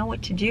don't even know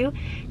what to do.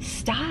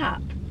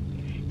 Stop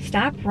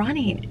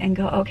running and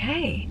go,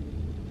 okay,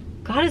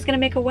 God is going to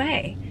make a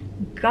way.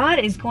 God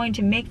is going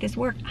to make this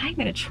work. I'm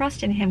going to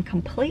trust in him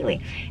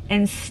completely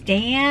and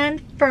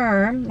stand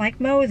firm, like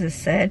Moses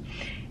said,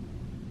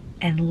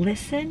 and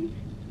listen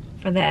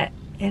for that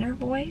inner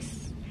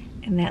voice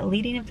and that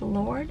leading of the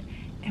Lord,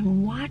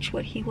 and watch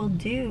what he will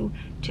do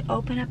to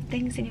open up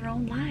things in your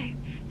own life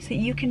so that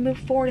you can move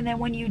forward. And then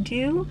when you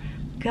do,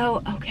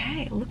 go,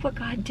 okay, look what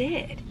God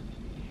did.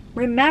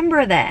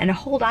 Remember that and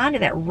hold on to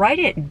that. Write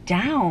it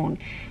down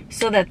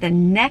so that the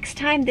next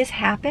time this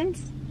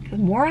happens, because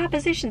more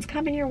opposition's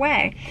coming your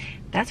way,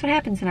 that's what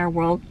happens in our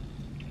world,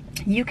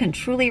 you can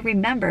truly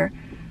remember,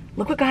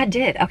 look what God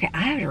did. Okay,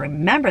 I have to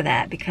remember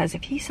that, because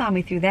if he saw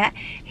me through that,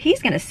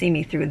 he's going to see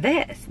me through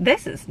this.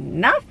 This is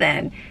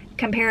nothing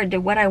compared to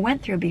what I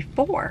went through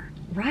before,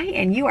 right?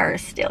 And you are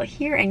still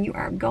here and you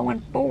are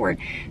going forward.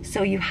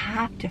 So you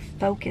have to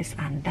focus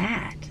on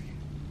that.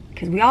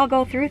 Because we all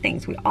go through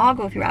things. We all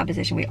go through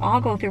opposition. We all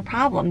go through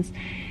problems.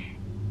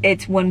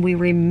 It's when we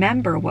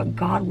remember what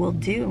God will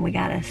do, and we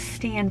got to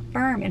stand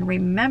firm and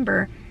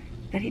remember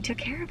that he took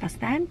care of us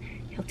then.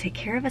 He'll take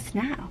care of us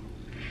now.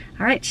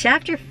 All right,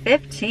 chapter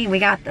 15, we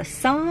got the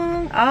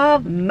Song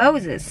of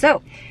Moses.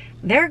 So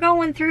they're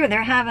going through,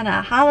 they're having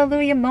a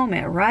hallelujah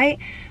moment, right?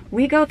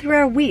 We go through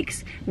our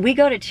weeks. We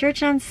go to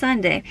church on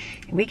Sunday.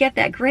 We get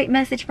that great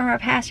message from our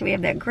pastor. We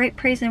have that great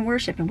praise and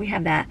worship, and we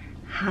have that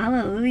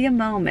hallelujah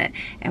moment,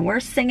 and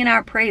we're singing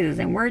our praises,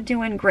 and we're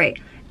doing great,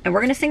 and we're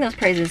going to sing those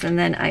praises. And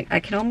then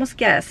I can almost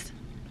guess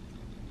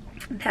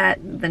that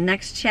the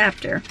next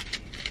chapter,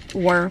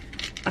 or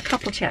a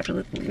couple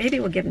chapters, maybe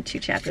we'll give them 2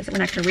 chapters, we're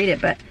not going to read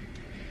it, but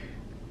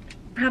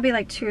probably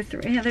like 2 or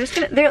 3.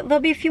 Yeah, there'll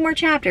be a few more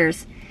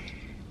chapters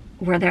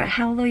where that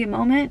hallelujah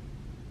moment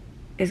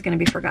is going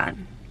to be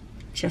forgotten,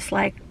 just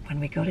like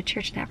when we go to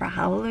church and have our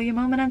hallelujah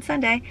moment on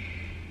Sunday,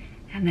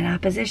 and then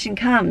opposition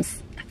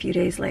comes a few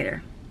days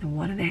later. And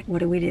what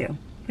do we do?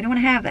 We don't want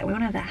to have that. We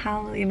want to have that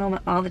hallelujah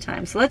moment all the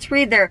time. So let's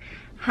read their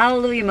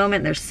hallelujah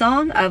moment, their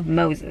Song of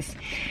Moses.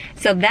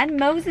 So then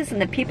Moses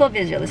and the people of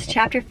Israel, this is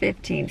chapter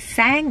 15,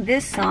 sang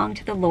this song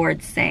to the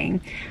Lord,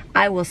 saying,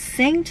 I will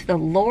sing to the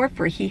Lord,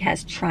 for he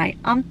has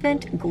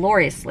triumphant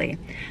gloriously.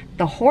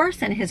 The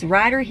horse and his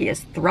rider he has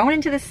thrown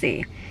into the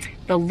sea.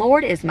 The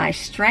Lord is my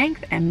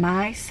strength and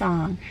my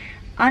song.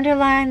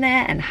 Underline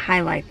that and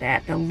highlight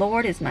that. The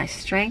Lord is my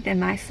strength and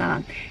my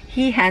song.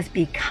 He has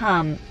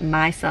become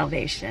my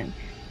salvation.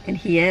 And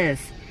he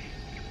is.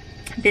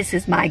 This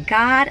is my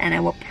God, and I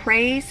will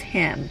praise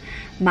him.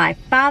 My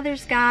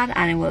father's God,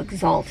 and I will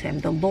exalt him.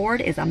 The Lord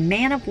is a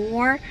man of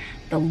war.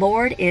 The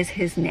Lord is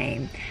his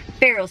name.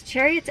 Pharaoh's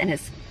chariots and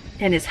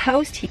his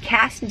host he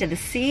cast into the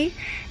sea,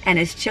 and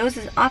his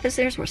chosen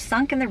officers were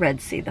sunk in the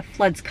Red Sea. The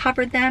floods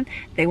covered them.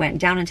 They went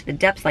down into the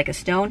depths like a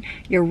stone.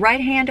 Your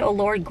right hand, O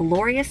Lord,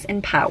 glorious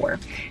in power.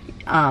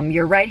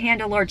 Your right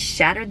hand, O Lord,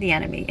 shattered the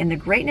enemy. In the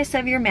greatness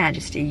of your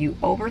majesty, you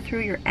overthrew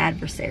your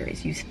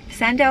adversaries. You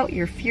send out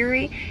your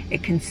fury.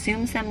 It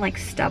consumes them like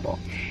stubble.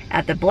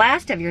 At the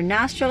blast of your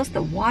nostrils,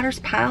 the waters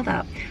piled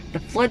up. The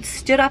floods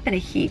stood up in a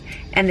heap,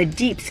 and the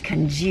deeps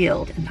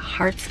congealed in the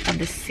hearts of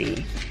the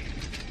sea.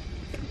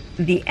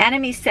 The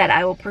enemy said,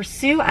 I will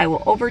pursue, I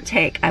will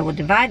overtake, I will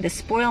divide the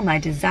spoil, my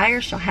desire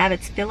shall have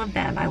its fill of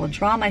them. I will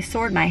draw my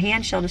sword, my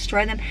hand shall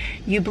destroy them.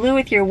 You blew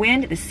with your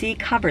wind, the sea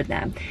covered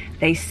them.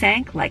 They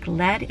sank like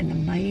lead in the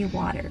mighty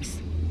waters.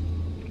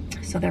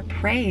 So their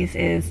praise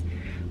is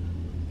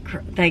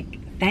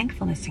like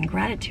thankfulness and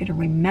gratitude and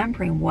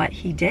remembering what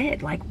he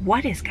did. Like,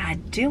 what is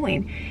God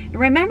doing? And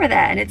remember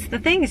that. And it's the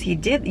things he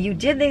did. You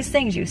did these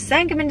things. You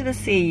sank them into the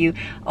sea. You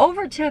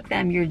overtook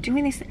them. You're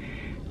doing these things.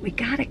 We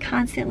got to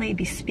constantly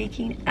be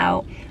speaking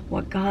out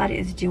what God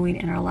is doing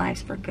in our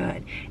lives for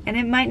good. And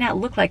it might not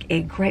look like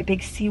a great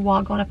big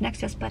seawall going up next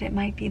to us, but it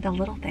might be the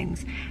little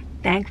things.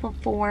 Thankful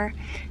for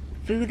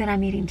food that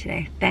I'm eating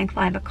today.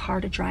 Thankful I have a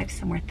car to drive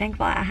somewhere.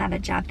 Thankful I have a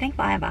job.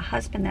 Thankful I have a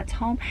husband that's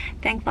home.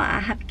 Thankful I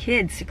have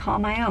kids to call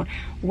my own.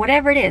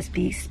 Whatever it is,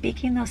 be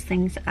speaking those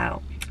things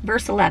out.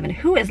 Verse 11,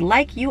 who is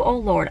like you, O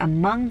Lord,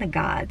 among the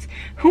gods?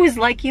 Who is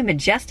like you,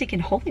 majestic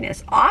in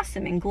holiness,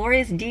 awesome in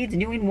glorious deeds,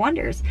 doing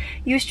wonders?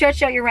 You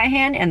stretched out your right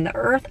hand, and the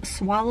earth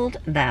swallowed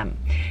them.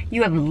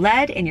 You have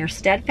led in your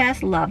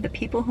steadfast love the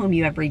people whom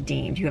you have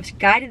redeemed. You have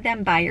guided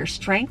them by your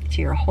strength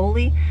to your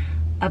holy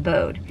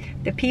abode.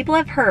 The people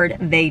have heard,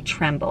 they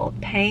trembled.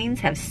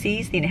 Pains have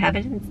seized the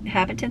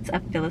inhabitants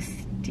of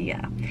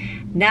Philistia.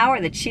 Now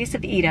are the chiefs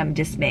of Edom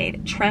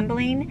dismayed.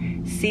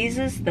 Trembling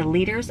seizes the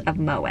leaders of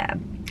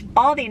Moab.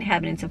 All the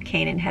inhabitants of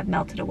Canaan have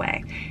melted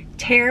away.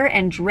 Terror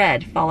and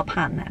dread fall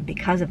upon them.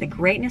 Because of the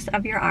greatness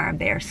of your arm,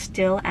 they are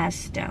still as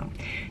stone.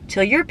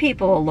 Till your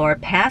people, O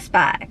Lord, pass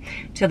by.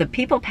 Till the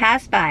people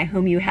pass by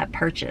whom you have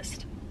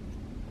purchased.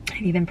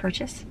 Have you been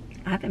purchased?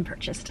 I've been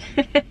purchased.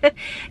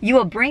 You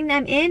will bring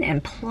them in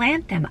and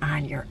plant them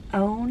on your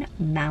own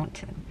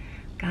mountain.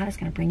 God is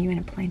going to bring you in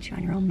and plant you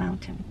on your own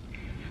mountain.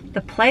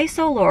 The place,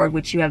 O Lord,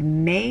 which you have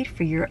made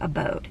for your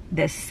abode,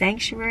 this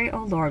sanctuary,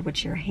 O Lord,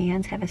 which your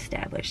hands have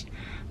established.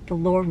 The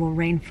Lord will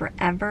reign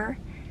forever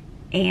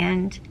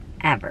and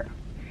ever.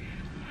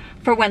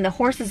 For when the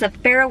horses of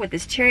Pharaoh with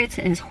his chariots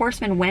and his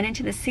horsemen went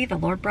into the sea, the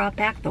Lord brought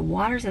back the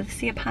waters of the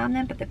sea upon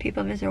them, but the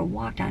people of Israel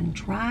walked on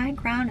dry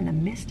ground in the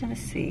midst of the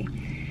sea.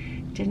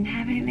 Didn't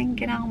have anything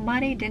get all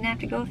muddy, didn't have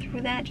to go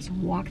through that, just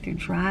walk through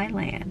dry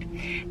land.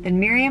 Then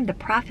Miriam the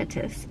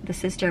prophetess, the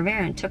sister of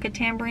Aaron, took a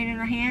tambourine in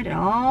her hand, and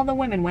all the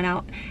women went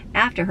out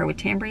after her with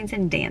tambourines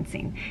and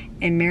dancing.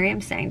 And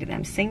Miriam sang to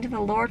them, sing to the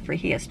Lord, for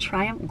he has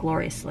triumphed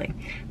gloriously.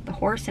 The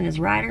horse and his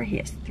rider he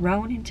has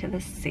thrown into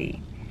the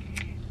sea.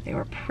 They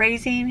were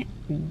praising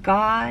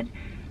God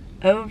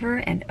over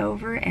and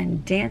over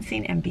and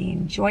dancing and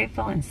being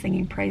joyful and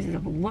singing praises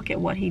of look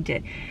at what he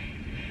did.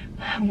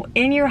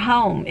 In your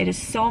home, it is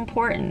so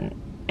important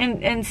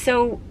and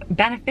so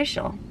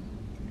beneficial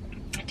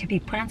to be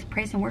put on some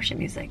praise and worship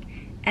music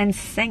and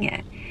sing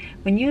it.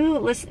 When you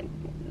listen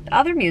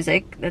other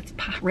music that's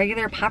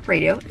regular pop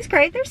radio, it's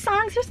great. There's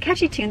songs, there's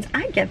catchy tunes.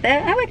 I get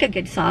that. I like a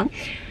good song.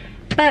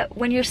 But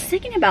when you're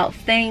singing about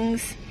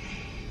things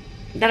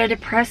that are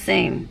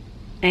depressing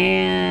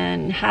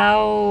and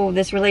how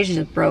this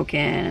relationship is broken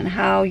and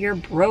how you're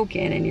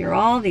broken and you're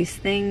all these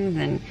things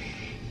and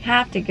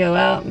have to go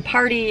out and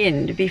party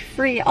and to be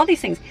free, all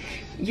these things.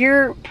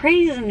 You're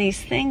praising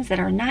these things that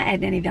are not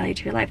adding any value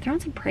to your life. Throw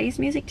on some praise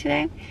music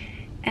today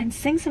and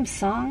sing some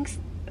songs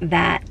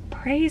that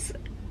praise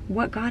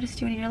what God is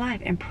doing in your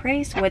life and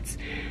praise what's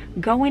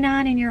going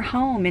on in your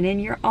home and in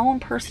your own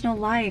personal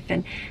life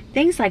and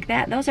things like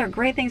that. Those are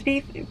great things.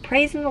 Be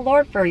praising the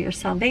Lord for your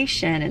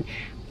salvation, and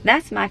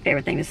that's my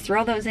favorite thing, is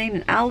throw those in,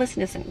 and I'll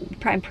listen to some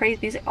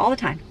praise music all the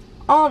time.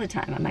 All the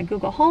time on my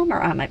Google Home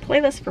or on my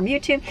playlist from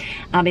YouTube.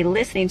 I'll be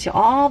listening to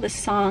all the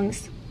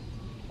songs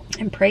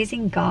and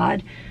praising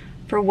God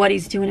for what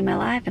he's doing in my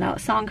life, and a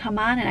song come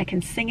on and I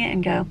can sing it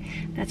and go,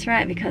 that's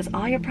right, because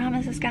all your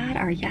promises, God,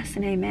 are yes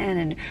and amen.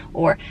 And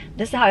or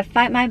this is how I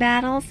fight my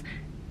battles,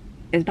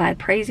 is by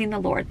praising the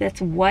Lord.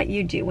 That's what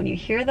you do. When you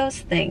hear those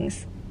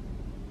things,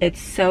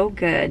 it's so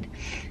good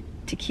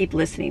to keep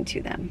listening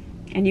to them,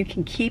 and you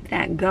can keep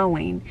that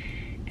going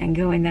and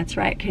going, that's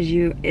right, because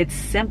it's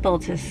simple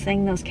to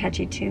sing those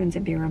catchy tunes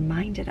and be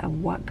reminded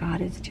of what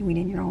God is doing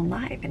in your own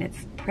life. And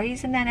it's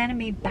praising that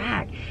enemy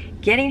back,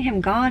 getting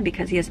him gone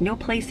because he has no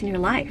place in your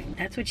life.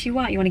 That's what you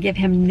want. You want to give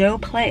him no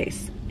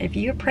place. If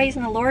you're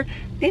praising the Lord,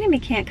 the enemy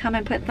can't come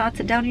and put thoughts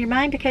of doubt in your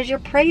mind, because you're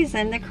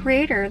praising the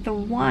Creator, the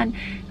one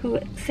who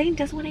Satan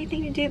doesn't want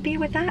anything to do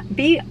with that,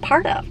 be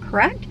part of,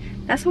 correct?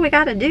 That's what we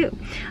got to do.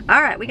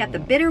 All right, we got the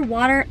bitter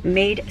water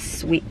made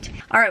sweet.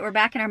 All right, we're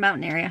back in our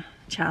mountain area.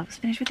 Child was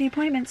finished with the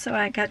appointment, so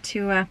I got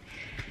to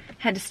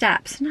had to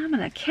stop. So now I'm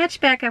going to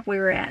catch back up where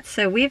we were at.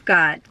 So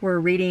we're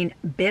reading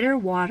bitter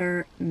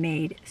water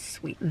made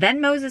sweet. Then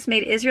Moses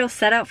made Israel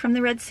set out from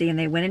the Red Sea, and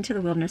they went into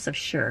the wilderness of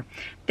Shur.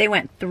 They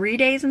went 3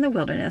 days in the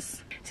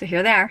wilderness. So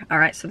here they are. All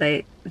right, so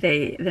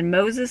then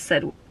Moses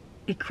said,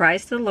 he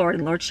cries to the Lord,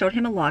 and the Lord showed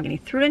him a log, and he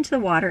threw it into the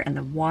water, and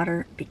the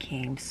water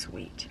became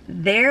sweet.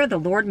 There the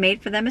Lord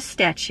made for them a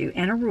statute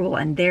and a rule,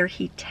 and there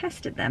he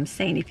tested them,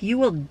 saying, if you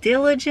will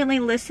diligently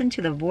listen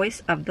to the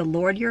voice of the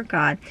Lord your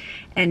God,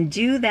 and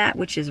do that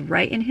which is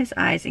right in his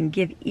eyes, and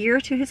give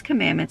ear to his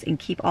commandments, and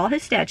keep all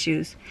his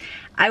statutes,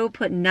 I will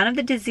put none of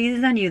the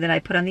diseases on you that I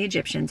put on the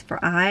Egyptians, for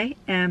I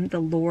am the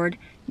Lord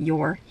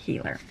your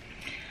healer.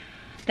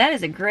 That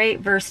is a great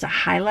verse to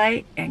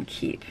highlight and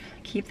keep.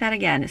 Keep that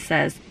again. It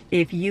says,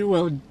 if you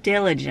will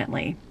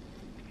diligently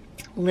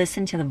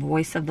listen to the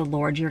voice of the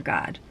Lord your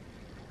God.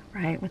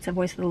 Right? What's the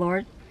voice of the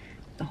Lord?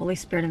 the Holy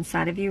Spirit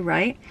inside of you,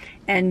 right?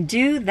 And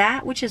do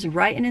that which is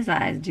right in his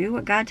eyes. Do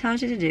what God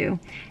tells you to do,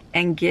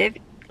 and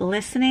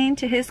listening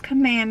to his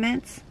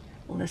commandments.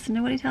 Listen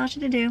to what he tells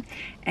you to do,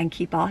 and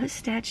keep all his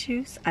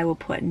statutes. I will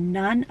put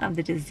none of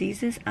the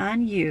diseases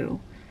on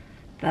you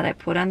that I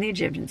put on the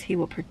Egyptians. He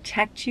will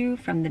protect you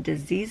from the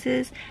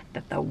diseases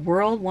that the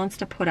world wants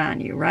to put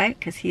on you, right?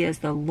 Because he is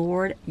the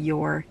Lord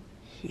your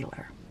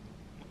healer.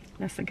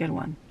 That's a good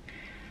one.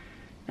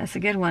 That's a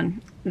good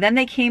one. Then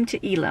they came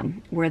to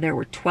Elim, where there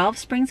were 12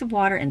 springs of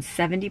water and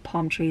 70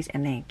 palm trees,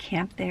 and they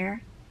encamped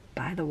there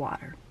by the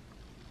water.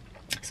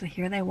 So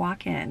here they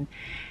walk in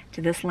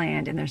to this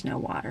land, and there's no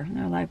water. And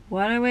they're like,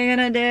 what are we going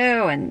to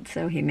do? And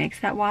so he makes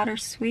that water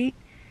sweet.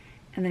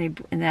 And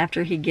then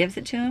after he gives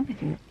it to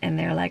them, and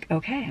they're like,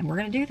 okay, we're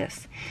going to do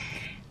this.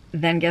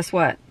 Then guess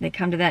what? They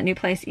come to that new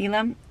place,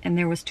 Elim, and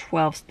there was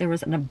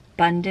an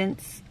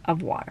abundance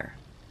of water.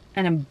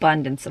 An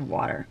abundance of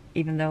water.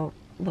 Even though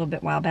a little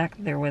bit while back,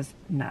 there was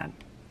none.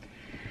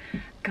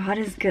 God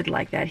is good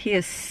like that. He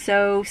is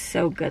so,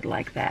 so good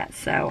like that.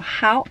 So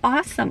how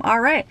awesome. All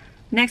right.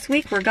 Next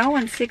week, we're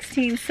going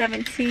 16,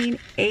 17,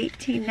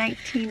 18,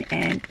 19,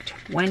 and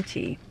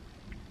 20.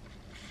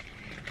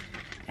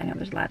 I know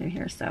there's a lot in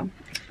here, so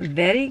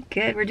very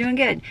good. We're doing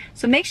good.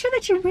 So make sure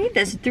that you read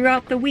this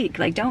throughout the week.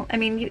 Like,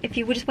 if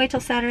you would just wait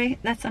till Saturday,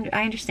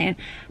 I understand.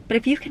 But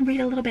if you can read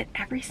a little bit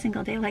every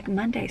single day, like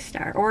Monday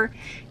start, or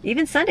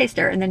even Sunday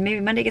start, and then maybe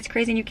Monday gets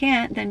crazy and you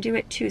can't, then do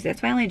it Tuesday.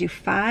 That's why I only do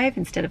 5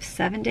 instead of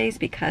 7 days,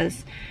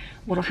 because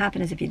what'll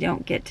happen is if you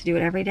don't get to do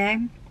it every day,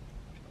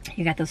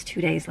 you got those 2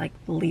 days like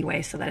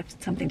leeway, so that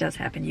if something does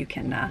happen, you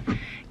can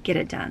get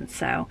it done.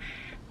 So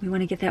we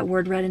want to get that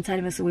word read inside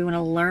of us. So we want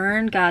to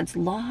learn God's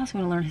laws. We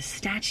want to learn his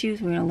statutes.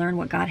 We want to learn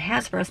what God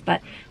has for us.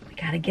 But we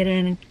got to get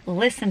in and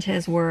listen to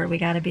his word. We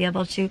got to be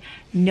able to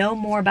know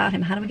more about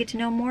him. How do we get to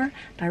know more?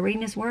 By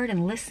reading his word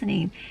and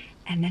listening,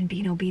 and then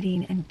being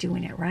obedient and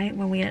doing it, right?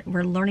 When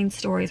we're learning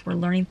stories, we're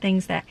learning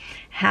things that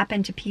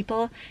happen to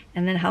people,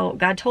 and then how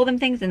God told them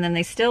things, and then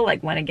they still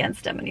like went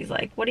against him. And he's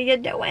like, what are you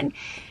doing?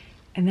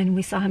 And then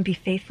we saw him be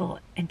faithful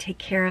and take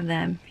care of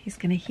them. He's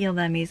going to heal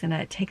them. He's going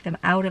to take them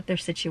out of their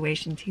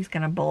situations. He's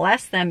going to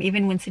bless them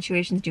even when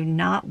situations do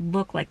not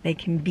look like they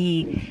can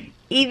be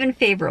even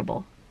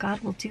favorable.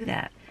 God will do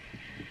that.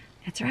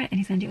 That's right. And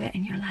he's going to do it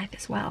in your life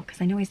as well. Because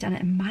I know he's done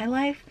it in my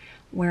life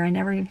where I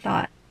never even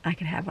thought I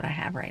could have what I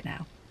have right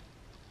now.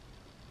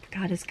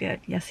 God is good.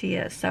 Yes, he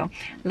is. So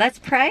let's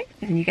pray,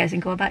 and you guys can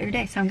go about your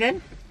day. Sound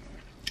good?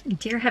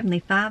 Dear Heavenly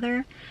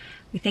Father,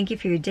 we thank you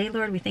for your day,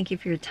 Lord. We thank you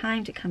for your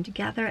time to come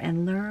together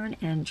and learn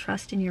and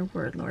trust in your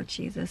word, Lord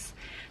Jesus.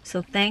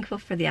 So thankful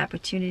for the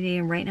opportunity.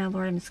 And right now,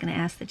 Lord, I'm just going to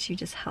ask that you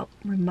just help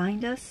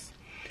remind us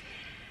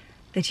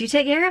that you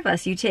take care of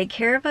us. You take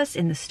care of us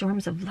in the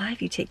storms of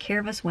life. You take care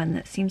of us when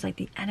it seems like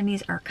the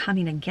enemies are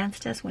coming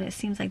against us, when it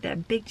seems like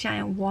that big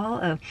giant wall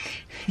of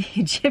the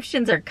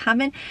Egyptians are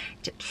coming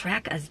to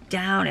track us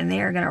down, and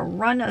they are going to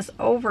run us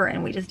over,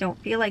 and we just don't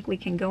feel like we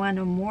can go on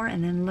no more.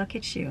 And then look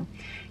at you.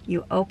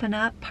 You open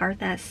up, part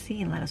that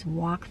sea, and let us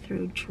walk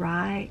through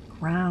dry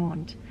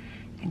ground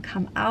and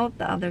come out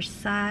the other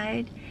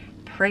side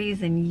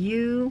praising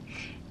you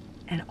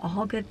and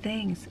all good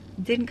things.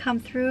 Didn't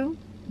come through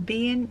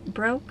being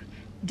broke,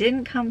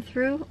 didn't come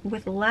through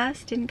with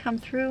less, didn't come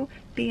through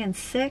being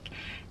sick.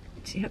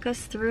 Took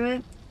us through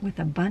it with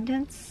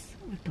abundance,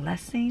 with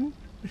blessing,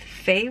 with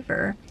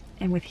favor,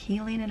 and with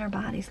healing in our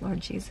bodies,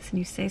 Lord Jesus. And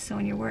you say so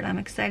in your word. I'm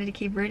excited to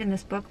keep reading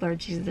this book, Lord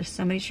Jesus. There's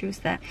so many truths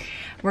that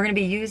we're going to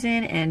be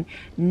using and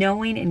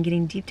knowing and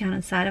getting deep down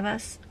inside of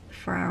us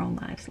for our own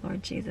lives,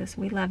 Lord Jesus.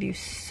 We love you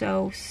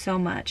so, so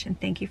much.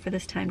 And thank you for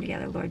this time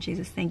together, Lord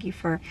Jesus. Thank you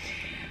for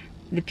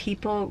the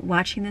people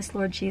watching this,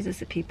 Lord Jesus,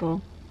 the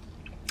people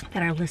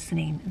that are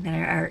listening, that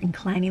are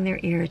inclining their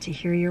ear to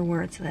hear your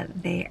word, so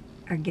that they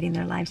are getting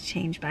their lives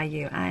changed by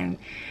you.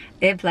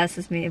 It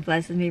blesses me. It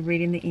blesses me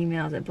reading the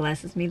emails. It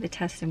blesses me the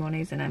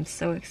testimonies, and I'm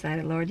so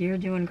excited. Lord, you're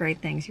doing great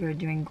things. You are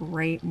doing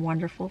great,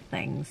 wonderful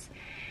things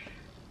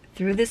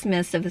through this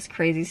mist of this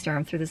crazy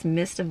storm, through this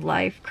mist of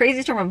life,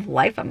 crazy storm of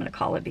life, I'm going to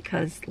call it,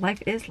 because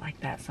life is like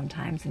that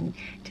sometimes, and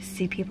to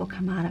see people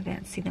come out of it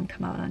and see them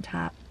come out on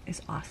top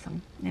is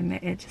awesome. And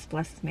it just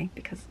blesses me,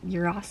 because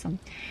you're awesome.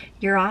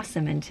 You're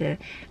awesome. And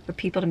for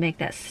people to make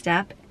that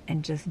step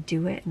and just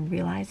do it and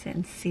realize it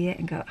and see it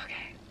and go,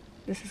 okay,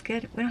 this is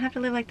good. We don't have to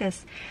live like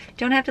this.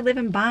 Don't have to live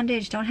in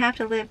bondage. Don't have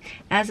to live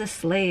as a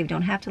slave.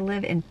 Don't have to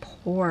live in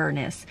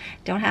poorness.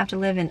 Don't have to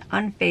live in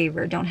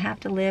unfavor. Don't have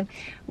to live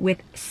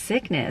with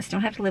sickness.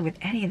 Don't have to live with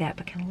any of that,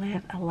 but can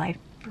live a life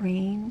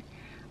bringing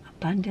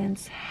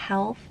abundance,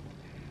 health,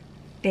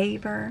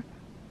 favor,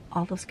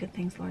 all those good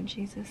things, Lord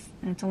Jesus.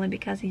 And it's only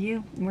because of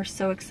you. And we're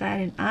so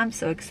excited. I'm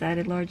so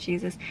excited, Lord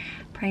Jesus.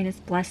 Praying His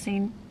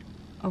blessing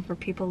over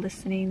people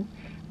listening.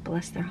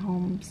 Bless their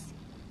homes.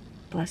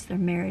 Bless their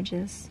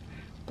marriages.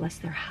 Bless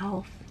their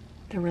health,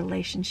 their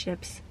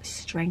relationships.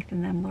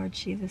 Strengthen them, Lord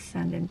Jesus.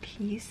 Send in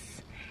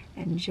peace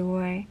and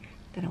joy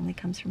that only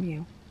comes from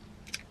you.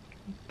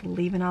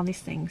 Believe in all these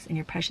things. In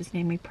your precious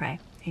name we pray.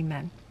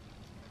 Amen.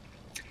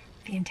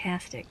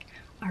 Fantastic.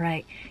 All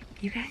right,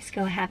 you guys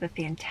go have a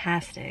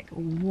fantastic,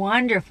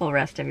 wonderful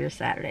rest of your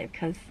Saturday,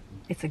 because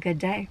it's a good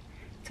day.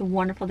 It's a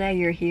wonderful day.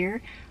 You're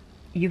here.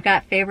 You've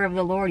got favor of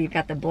the Lord. You've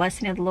got the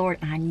blessing of the Lord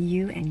on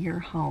you and your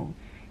home.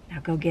 Now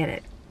go get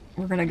it.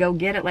 We're going to go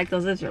get it like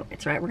those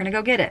Israelites, right? We're going to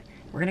go get it.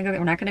 We're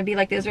not going to be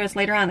like the Israelites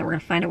later on. That we're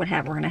going to find out what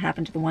happened. We're going to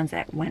happen to the ones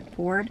that went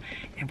forward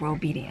and were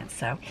obedient.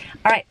 So,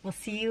 all right, we'll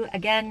see you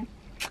again.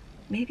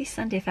 Maybe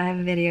Sunday if I have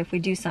a video, if we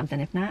do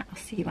something. If not, I'll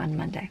see you on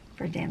Monday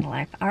for a day in the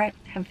life. All right,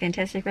 have a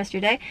fantastic rest of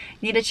your day.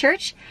 Need a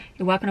church?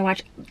 You're welcome to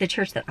watch the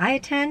church that I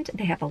attend.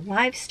 They have a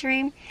live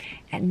stream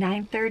at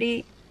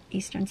 9:30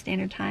 Eastern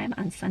Standard Time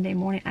on Sunday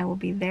morning. I will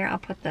be there. I'll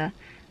put the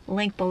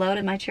link below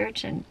to my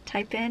church and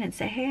type in and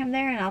say, hey, I'm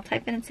there. And I'll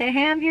type in and say,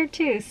 hey, I'm here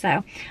too.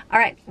 So, all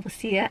right, we'll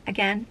see you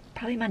again,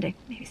 probably Monday,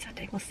 maybe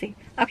Sunday. We'll see.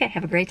 Okay,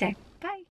 have a great day.